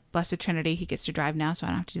go to Blessed Trinity. He gets to drive now, so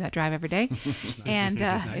I don't have to do that drive every day. And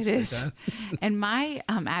it is. And my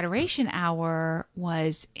adoration hour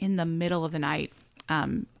was in the middle of the night.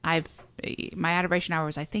 My adoration hour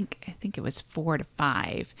was, I think it was 4 to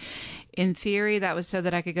 5. In theory, that was so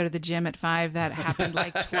that I could go to the gym at 5. That happened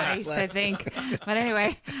like twice, I think. But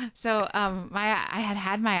anyway, so I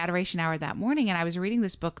had my adoration hour that morning, and I was reading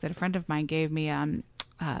this book that a friend of mine gave me on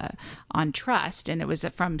trust, and it was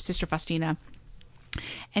from Sister Faustina.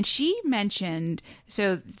 And she mentioned,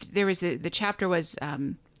 so there was the chapter was,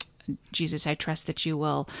 Jesus, I trust that you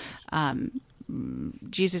will...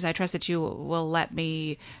 Jesus, I trust that you will let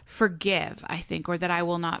me forgive, I think, or that I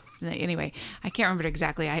will not. Anyway, I can't remember it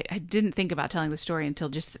exactly. I didn't think about telling the story until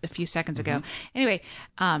just a few seconds ago. Anyway,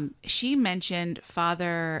 she mentioned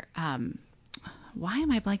Father, why am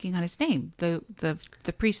I blanking on his name? The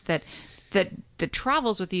priest that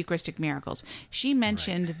travels with the Eucharistic miracles. She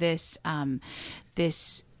mentioned this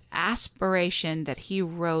aspiration that he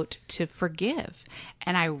wrote to forgive.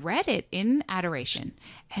 And I read it in adoration,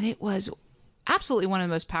 and it was absolutely one of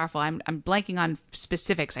the most powerful. I'm blanking on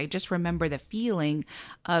specifics. I just remember the feeling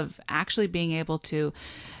of actually being able to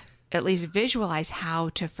at least visualize how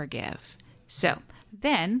to forgive.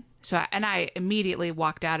 And I immediately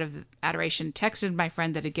walked out of adoration, texted my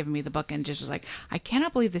friend that had given me the book, and just was like, I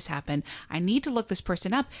cannot believe this happened. I need to look this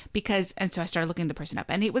person up, and so I started looking the person up,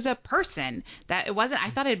 and it was a person that it wasn't,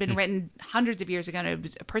 I thought it had been written hundreds of years ago, and it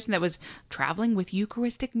was a person that was traveling with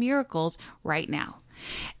Eucharistic miracles right now.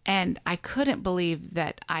 And I couldn't believe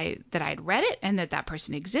that I had read it and that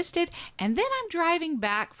person existed. And then I'm driving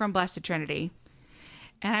back from Blessed Trinity,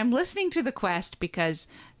 and I'm listening to The Quest because,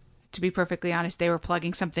 to be perfectly honest, they were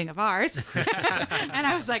plugging something of ours. And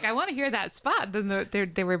I was like, I want to hear that spot. Then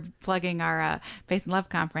they were plugging our Faith and Love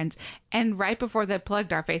Conference. And right before they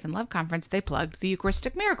plugged our Faith and Love Conference, they plugged the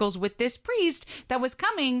Eucharistic Miracles with this priest that was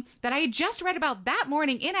coming, that I had just read about that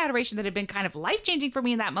morning in adoration, that had been kind of life-changing for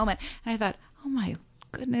me in that moment. And I thought, oh my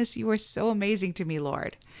goodness, you were so amazing to me,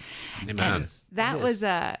 Lord. Amen. And that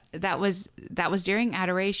was during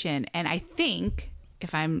adoration. And I think,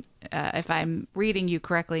 if I'm reading you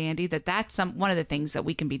correctly, Andy, that's one of the things that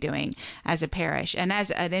we can be doing as a parish and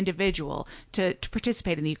as an individual to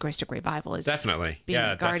participate in the Eucharistic Revival is definitely being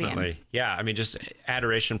a guardian. Definitely. Yeah, I mean, just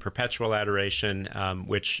adoration, perpetual adoration,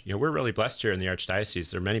 which we're really blessed here in the Archdiocese.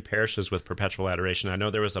 There are many parishes with perpetual adoration. I know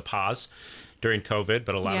there was a pause during COVID,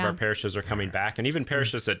 but a lot of our parishes are coming back, and even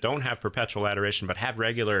parishes that don't have perpetual adoration but have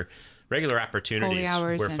regular opportunities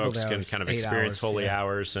where folks can kind of experience holy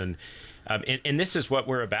hours. And this is what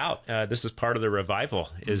we're about. This is part of the revival,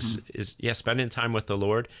 is spending time with the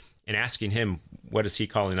Lord and asking Him, what is He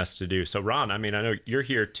calling us to do? So Ron, I mean, I know you're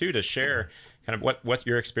here too to share kind of what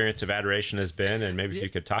your experience of adoration has been, and maybe if you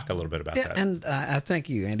could talk a little bit about that. And I thank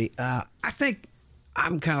you, Andy. I think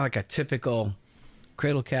I'm kind of like a typical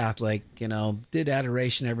cradle Catholic, did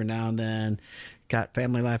adoration every now and then, got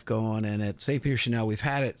family life going, and at St. Peter Chanel, we've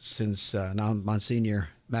had it since Monsignor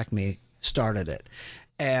McNamee started it.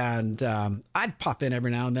 And I'd pop in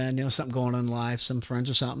every now and then, something going on in life, some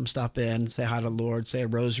friends or something, stop in, say hi to the Lord, say a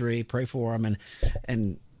rosary, pray for them,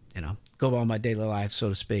 and go about my daily life, so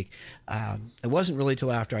to speak. It wasn't really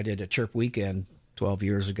till after I did a church weekend 12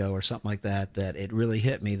 years ago or something like that it really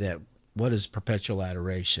hit me that what is perpetual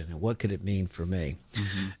adoration and what could it mean for me?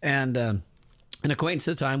 Mm-hmm. And an acquaintance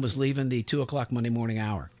at the time was leaving the 2:00 Monday morning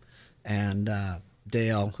hour. And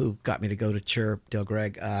Dale, who got me to go to church, Dale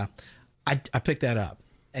Gregg, I picked that up.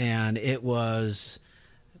 And it was,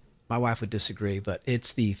 my wife would disagree, but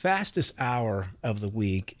it's the fastest hour of the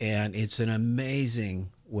week, and it's an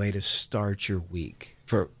amazing way to start your week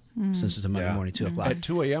since it's a Monday morning, 2:00. At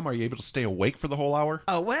 2 a.m., are you able to stay awake for the whole hour?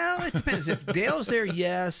 Oh, well, it depends. If Dale's there,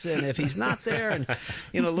 yes. And if he's not there, and,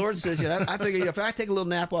 the Lord says, I figure if I take a little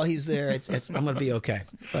nap while he's there, I'm going to be okay.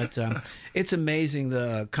 But it's amazing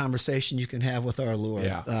the conversation you can have with our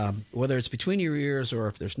Lord, whether it's between your ears or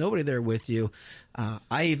if there's nobody there with you.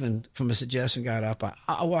 I even, from a suggestion, got up.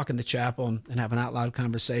 I'll walk in the chapel and have an out loud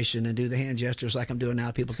conversation and do the hand gestures like I'm doing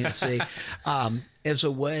now. People can't see. It's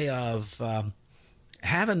a way of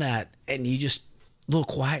having that, and you just a little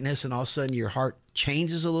quietness, and all of a sudden your heart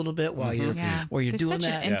changes a little bit while you're doing There's that.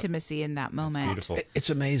 such an intimacy in that moment. It's beautiful. It's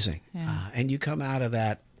amazing, and you come out of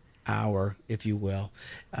that hour, if you will,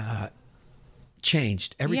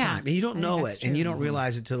 changed every time, and you don't know it, and you don't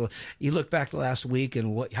realize it till you look back the last week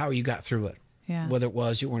and how you got through it. Yeah. Whether it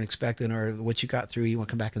was you weren't expecting or what you got through, you want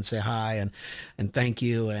to come back and say hi and thank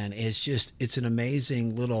you, and it's an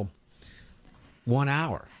amazing little 1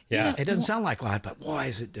 hour. Yeah, it doesn't sound like a lot, but why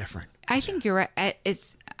is it different? I think you're right.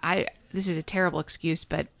 This is a terrible excuse,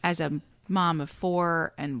 but as a mom of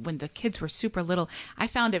 4, and when the kids were super little, I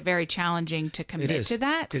found it very challenging to commit to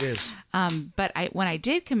that. It is. But when I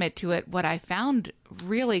did commit to it, what I found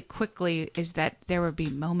really quickly is that there would be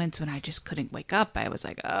moments when I just couldn't wake up. I was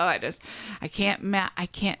like, I can't,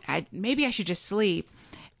 maybe I should just sleep.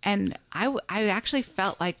 And I actually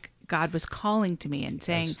felt like God was calling to me and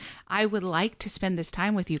saying, I would like to spend this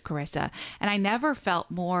time with you, Charissa. And I never felt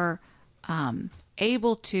more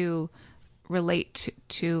able to relate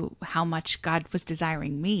to how much God was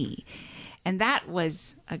desiring me. And that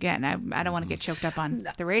was, again, I don't want to get choked up on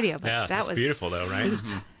the radio, but that was beautiful though, right?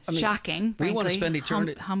 Shocking. We want to spend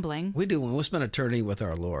eternity. Humbling. We do. We'll spend eternity with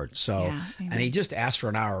our Lord. So, and He just asked for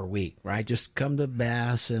an hour a week, right? Just come to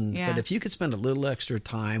Mass, but if you could spend a little extra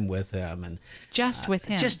time with Him, and just with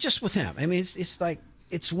Him, just with Him. I mean, it's like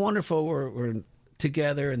it's wonderful. We're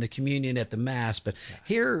together in the communion at the Mass, but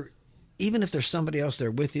here, even if there's somebody else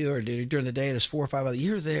there with you, or during the day there's 4 or 5 others,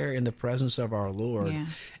 you're there in the presence of our Lord,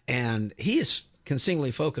 and He can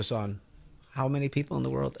singly focus on how many people in the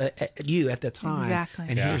world, you at that time,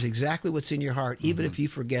 and hears exactly what's in your heart, even if you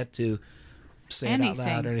forget to say it out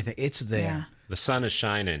loud or anything. It's there. Yeah. The sun is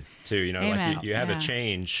shining too. Like you have a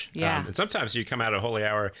change. And sometimes you come out of Holy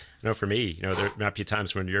Hour. I know for me, there might be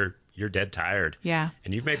times when you're dead tired. Yeah.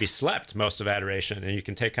 And you've maybe slept most of adoration, and you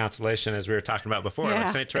can take consolation, as we were talking about before. Like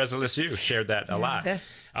St. Teresa of Lisieux shared that a lot.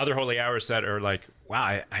 Other Holy Hours that are like,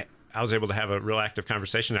 wow, I was able to have a real active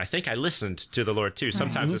conversation. I think I listened to the Lord too.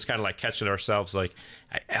 Sometimes it's kind of like catching ourselves, like,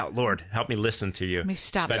 Lord, help me listen to you. Let me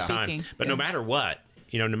stop speaking. Time. But no matter what,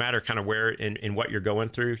 no matter kind of where in what you're going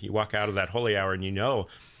through, you walk out of that Holy Hour and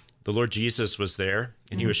the Lord Jesus was there,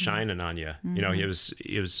 and He was shining on you.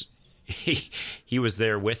 He was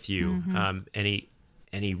there with you, and He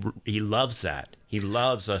loves that. He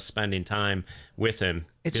loves us spending time with Him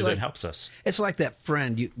because it helps us. It's like that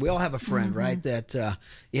friend. We all have a friend, right, that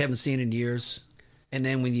you haven't seen in years. And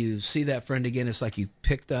then when you see that friend again, it's like you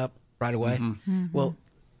picked up right away. Well,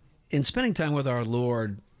 in spending time with our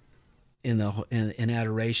Lord in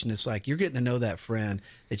adoration, it's like you're getting to know that friend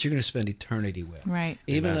that you're going to spend eternity with. Right.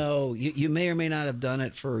 Even though you may or may not have done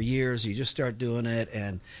it for years, you just start doing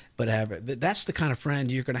it, but that's the kind of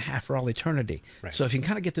friend you're going to have for all eternity. Right. So if you can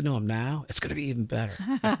kind of get to know him now, it's going to be even better.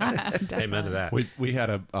 Amen to that. We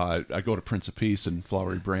had I go to Prince of Peace in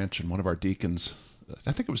Flowery Branch, and one of our deacons,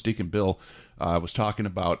 I think it was Deacon Bill, was talking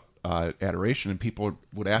about adoration, and people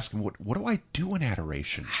would ask him, what do I do in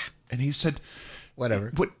adoration? And he said,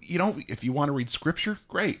 whatever. But, if you want to read scripture,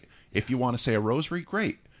 great. If you want to say a rosary,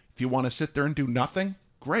 great. If you want to sit there and do nothing,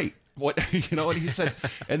 great. What, and he said,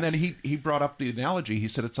 and then he brought up the analogy. He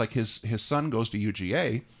said, it's like his son goes to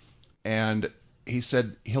UGA, and he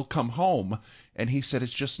said, he'll come home, and he said,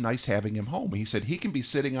 it's just nice having him home. He said, he can be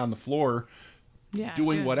sitting on the floor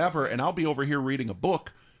doing whatever, and I'll be over here reading a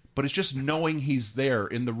book, but it's just knowing he's there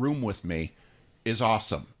in the room with me is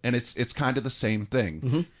awesome. And it's kind of the same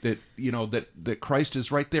thing, that that Christ is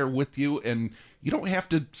right there with you, and you don't have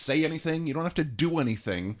to say anything, you don't have to do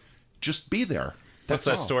anything, just be there. That's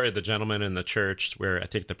that story of the gentleman in the church where I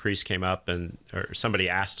think the priest came up or somebody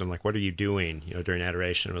asked him, like, what are you doing, during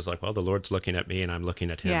adoration? It was like, well, the Lord's looking at me and I'm looking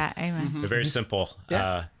at him. Yeah, amen. They're very simple.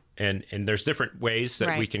 Yeah. And there's different ways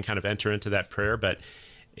that we can kind of enter into that prayer, but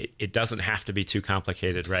it doesn't have to be too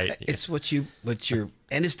complicated, right? It's what you're,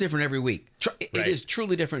 and it's different every week. It is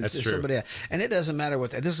truly different to somebody else. And it doesn't matter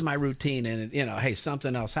this is my routine, and hey,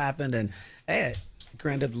 something else happened, and hey,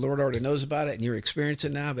 granted, the Lord already knows about it, and you're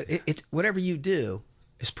experiencing it now, but it's whatever you do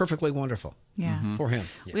is perfectly wonderful. Yeah. For him.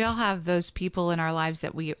 Yes. We all have those people in our lives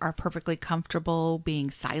that we are perfectly comfortable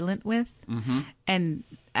being silent with. And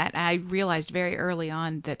I realized very early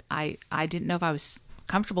on that I didn't know if I was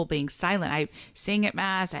comfortable being silent. I sing at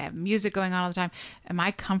Mass. I have music going on all the time. Am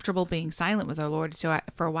I comfortable being silent with our Lord? So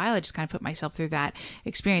for a while, I just kind of put myself through that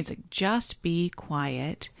experience. Like, just be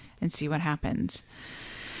quiet and see what happens.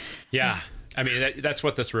 Yeah. I mean, that's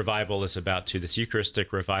what this revival is about, too. This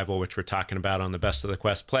Eucharistic Revival, which we're talking about on the Best of the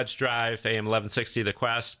Quest Pledge Drive, AM 1160 The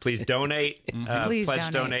Quest. Please donate. Please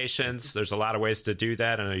pledge donate. Donations. There's a lot of ways to do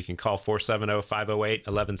that. I know you can call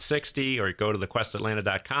 470-508-1160 or go to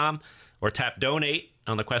thequestatlanta.com or tap donate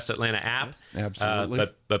on the Quest Atlanta app. Absolutely.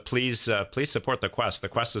 But please support the Quest. The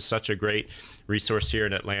Quest is such a great resource here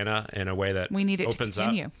in Atlanta in a way that we need it to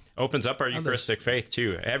continue. Opens up our Eucharistic faith,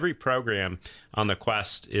 too. Every program on the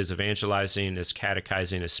Quest is evangelizing, is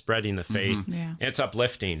catechizing, is spreading the faith. And it's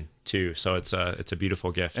uplifting, too. So it's a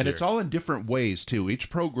beautiful gift. And here. it's all in different ways, too. Each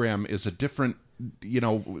program is a different,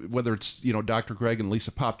 whether it's, Dr. Greg and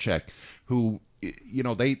Lisa Popchak, who,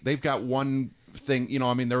 they've got one thing,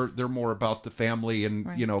 they're more about the family and,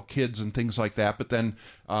 kids and things like that. But then,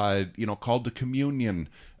 called to communion.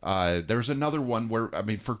 There's another one where,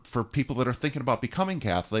 for people that are thinking about becoming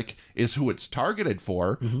Catholic is who it's targeted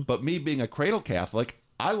for. But me being a cradle Catholic,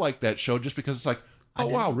 I like that show just because it's like, oh,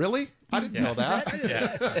 wow, really? I didn't know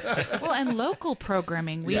that. Well, and local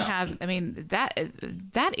programming, we have,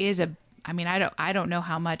 that is I don't know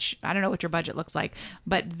how much, I don't know what your budget looks like,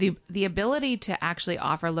 but the ability to actually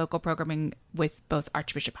offer local programming with both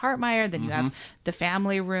Archbishop Hartmeyer, then you have the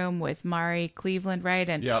family room with Mari Cleveland, right?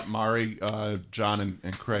 And Mari, John,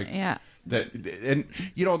 and Craig. Yeah.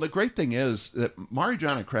 The great thing is that Mari,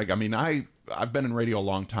 John, and Craig, I've been in radio a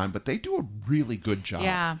long time, but they do a really good job.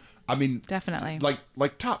 Yeah. Definitely.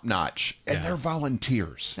 Like top notch. And they're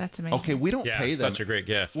volunteers. That's amazing. Okay, we don't pay them. Such a great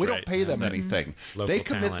gift. We don't pay them anything. They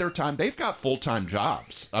commit their time. They've got full-time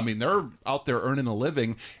jobs. They're out there earning a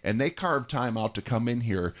living, and they carve time out to come in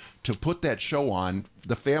here to put that show on,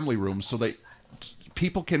 the family room, so that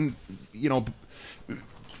people can,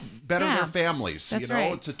 better their families. That's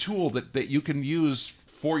right. It's a tool that you can use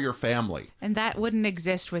for your family. And that wouldn't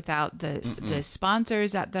exist without the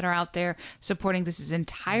sponsors that are out there supporting. This is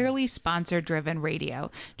entirely sponsor-driven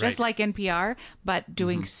radio, just like NPR, but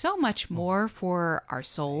doing so much more for our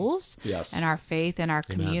souls and our faith and our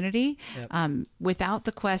community. Without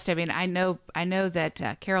the Quest, I know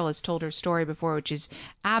that Carol has told her story before, which is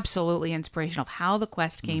absolutely inspirational of how the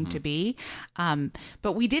Quest came to be.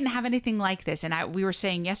 But we didn't have anything like this. And we were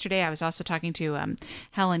saying yesterday, I was also talking to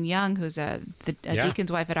Helen Young, who's a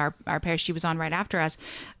deacon's wife at our parish. She was on right after us.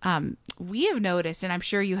 We have noticed, and I'm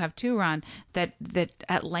sure you have too, Ron, that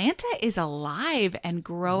Atlanta is alive and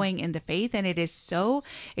growing in the faith, and it is so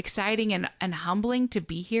exciting and humbling to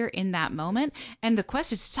be here in that moment. And the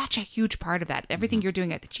Quest is such a huge part of that. Everything you're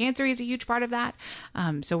doing at the Chancery is a huge part of that.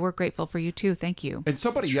 So we're grateful for you too. Thank you. And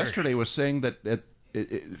somebody yesterday was saying that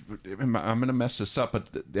I'm going to mess this up, but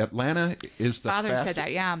Atlanta is the Father said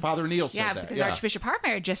that, yeah. Father Neil said that. Because Archbishop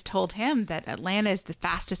Hartmeyer just told him that Atlanta is the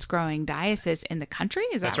fastest growing diocese in the country.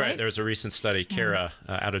 Is that right? That's right. There was a recent study, Kara,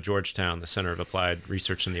 out of Georgetown, the Center of Applied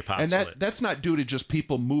Research in the Apostolate. And that's not due to just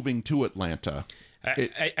people moving to Atlanta.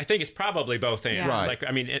 I think it's probably both and. Right.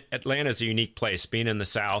 Atlanta is a unique place. Being in the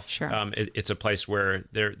South, it's a place where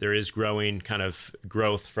there is growing kind of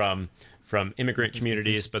growth from immigrant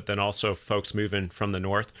communities, but then also folks moving from the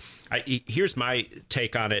north. Here's my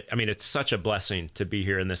take on it. It's such a blessing to be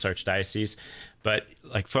here in this archdiocese, but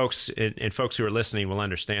folks who are listening will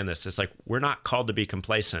understand this. It's like we're not called to be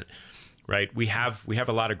complacent. right? We have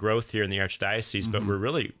a lot of growth here in the Archdiocese, but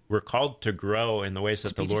we're called to grow in the ways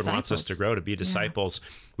that the Lord wants us to grow, to be disciples.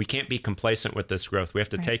 We can't be complacent with this growth. We have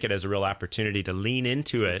to take it as a real opportunity to lean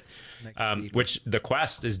into it, which the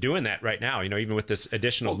Quest is doing that right now, even with this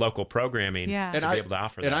additional local programming to be able to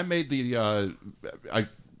offer that. And I made the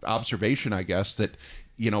observation, I guess, that,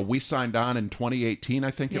 we signed on in 2018,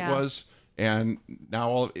 I think it was. And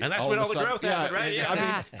now and that's when all the growth happened, right?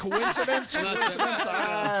 I mean, coincidence?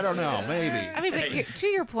 I don't know, maybe. I mean, but to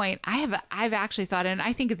your point, I've actually thought, and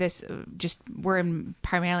I think of this,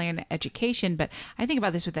 primarily in education, but I think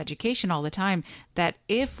about this with education all the time, that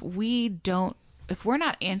if we're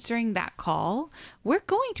not answering that call, we're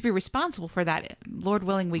going to be responsible for that. Lord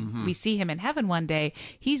willing, we see him in heaven one day.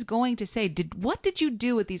 He's going to say, what did you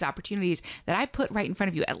do with these opportunities that I put right in front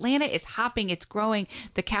of you? Atlanta is hopping. It's growing.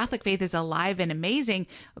 The Catholic faith is alive and amazing.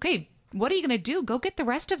 Okay, what are you going to do? Go get the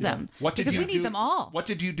rest of them. Because we need them all. What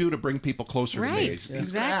did you do to bring people closer to me? Right,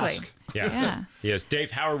 exactly. Yeah. Yes.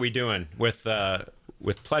 Dave, how are we doing with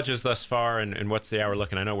pledges thus far, and what's the hour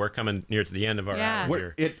looking? I know we're coming near to the end of our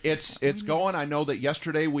hour here. It's going. I know that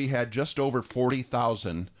yesterday we had just over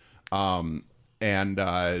 40,000,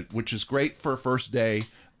 and which is great for a first day.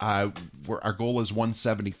 Our goal is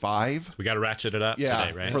 175. We got to ratchet it up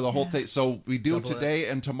today, right? For the whole day. So we do today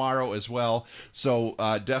and tomorrow as well. So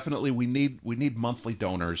definitely we need monthly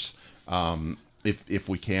donors. If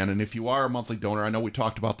we can, and if you are a monthly donor, I know we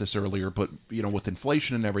talked about this earlier, but with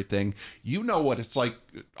inflation and everything, what it's like.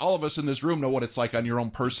 All of us in this room know what it's like on your own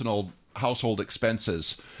personal household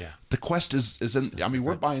expenses. Yeah. The Quest is in. I mean,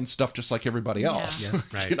 we're buying stuff just like everybody else. Yeah.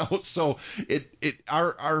 Right. So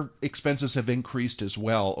our expenses have increased as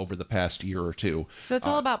well over the past year or two. So it's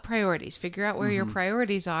all about priorities. Figure out where your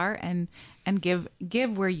priorities are and give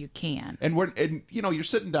where you can. And you're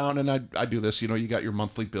sitting down, and I do this. You got your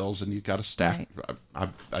monthly bills, and you got a stack. Right.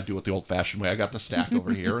 I do it the old-fashioned way. I got the stack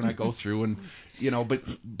over here, and I go through, and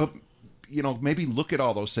but maybe look at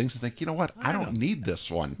all those things and think, what? I don't need this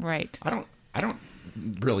one. Right. I don't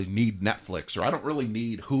really need Netflix, or I don't really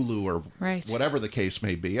need Hulu, or whatever the case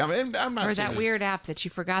may be. I mean, I'm not. Or that weird app that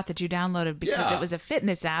you forgot that you downloaded because it was a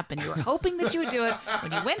fitness app, and you were hoping that you would do it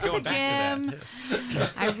when you went to the gym.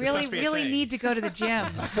 I really need to go to the gym.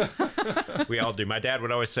 We all do. My dad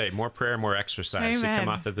would always say, "More prayer, more exercise." He'd come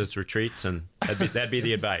off of his retreats, and that'd be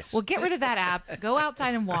the advice. Well, get rid of that app. Go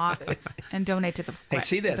outside and walk, and donate to the. Hey,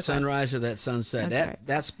 see that sunrise or that sunset?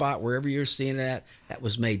 That spot, wherever you're seeing it, that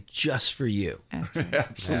was made just for you.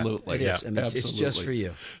 Absolutely. It is. I mean, it's just for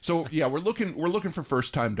you. So we're looking for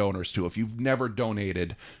first time donors too. If you've never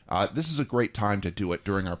donated, this is a great time to do it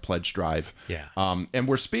during our pledge drive. Yeah. And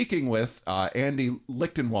we're speaking with Andy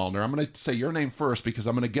Lichtenwalner. I'm going to say your name first because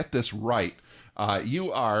I'm going to get this right.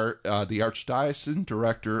 You are the Archdiocesan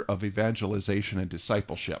Director of Evangelization and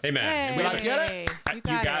Discipleship. Amen. Did I get it? You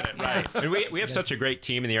got it right. And we have such a great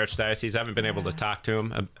team in the Archdiocese. I haven't been able to talk to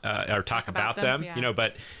them or talk about them.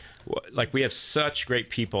 But we have such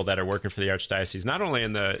great people that are working for the Archdiocese, not only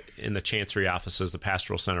in the chancery offices, the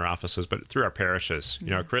pastoral center offices, but through our parishes.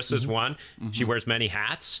 Charissa's one. She wears many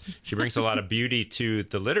hats. She brings a lot of beauty to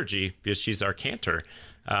the liturgy because she's our cantor.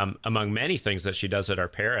 Among many things that she does at our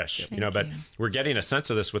parish, but we're getting a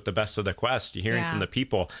sense of this with the best of the Quest. You're hearing from the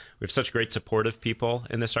people. We have such great supportive people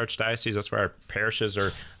in this Archdiocese. That's why our parishes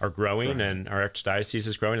are growing and our Archdiocese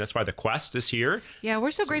is growing. That's why the Quest is here. Yeah,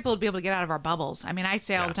 we're so grateful to be able to get out of our bubbles. I mean, I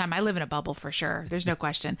say all the time, I live in a bubble for sure. There's no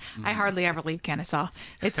question. I hardly ever leave Kennesaw.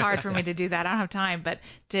 It's hard for me to do that. I don't have time, but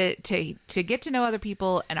to get to know other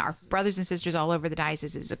people and our brothers and sisters all over the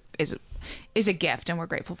diocese is a gift, and we're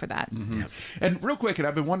grateful for that. Yeah. And real quick, and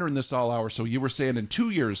I've been wondering this all hour. So you were saying in 2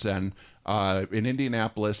 years then, in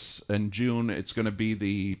Indianapolis in June, it's going to be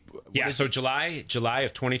the... So July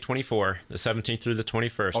of 2024, the 17th through the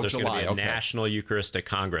 21st, there's going to be a National Eucharistic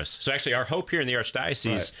Congress. So actually our hope here in the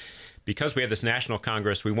Archdiocese, because we have this national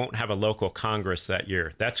congress, we won't have a local congress that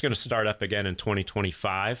year. That's going to start up again in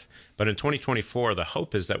 2025. But in 2024, the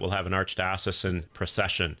hope is that we'll have an archdiocesan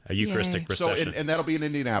procession, a Eucharistic procession. So, and that'll be in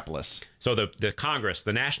Indianapolis. So the Congress,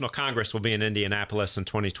 the National Congress, will be in Indianapolis in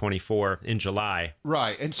 2024 in July.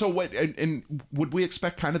 Right. And so and would we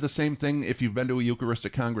expect kind of the same thing if you've been to a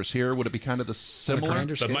Eucharistic Congress here? Would it be kind of the similar?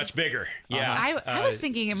 But much bigger. Yeah. I was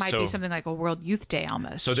thinking it might be something like a World Youth Day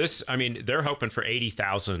almost. So they're hoping for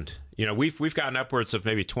 80,000. We've gotten upwards of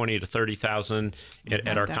maybe 20 to 30,000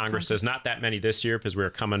 at our congresses. Not that many this year because we were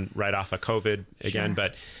coming right off of COVID again,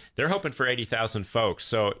 but they're hoping for 80,000 folks.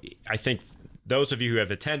 So I think those of you who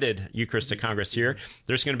have attended Eucharistic Congress here,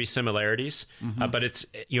 there's going to be similarities, but it's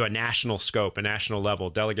a national scope, a national level.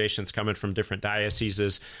 Delegations coming from different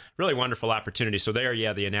dioceses. Really wonderful opportunity. So there,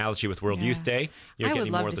 the analogy with World Youth Day, I would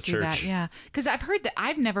love more to of the see church. that. Because I've heard that.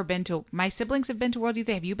 I've never been to. My siblings have been to World Youth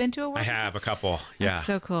Day. Have you been to a World I Youth Day? have a couple. Yeah, That's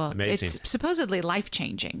so cool. Amazing. It's supposedly life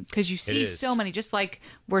changing because you see so many. Just like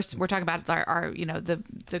we're talking about our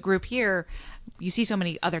the group here, you see so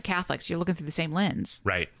many other Catholics. You're looking through the same lens.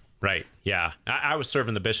 Right. Yeah. I was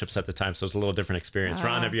serving the bishops at the time, so it was a little different experience.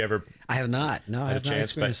 Ron, have you ever? I have not. No, I have not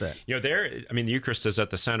experienced that. The Eucharist is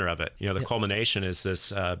at the center of it. The culmination is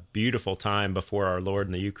this beautiful time before our Lord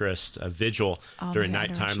in the Eucharist, a vigil during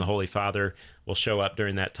nighttime. Adoration. The Holy Father will show up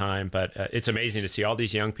during that time. But it's amazing to see all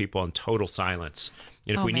these young people in total silence.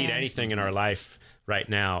 And if we need anything in our life right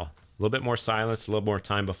now, a little bit more silence, a little more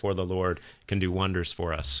time before the Lord can do wonders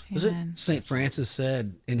for us. Was it St. Francis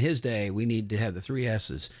said in his day, we need to have the 3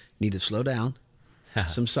 S's. Need to slow down,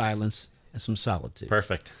 some silence, and some solitude.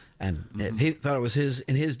 Perfect. And he thought it was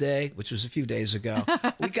in his day, which was a few days ago.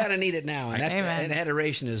 We kind of need it now. And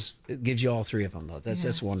adoration it gives you all 3 of them, though.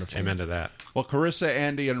 That's wonderful. Amen to that. Well, Charissa,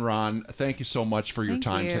 Andy, and Ron, thank you so much for your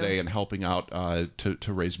time today and helping out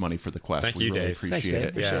to raise money for the Quest. Thank we you, really Dave. appreciate Thanks, Dave. it.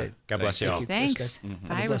 Appreciate it. God bless you all. Thanks.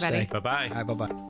 Bye, everybody. Bye-bye. Bye-bye.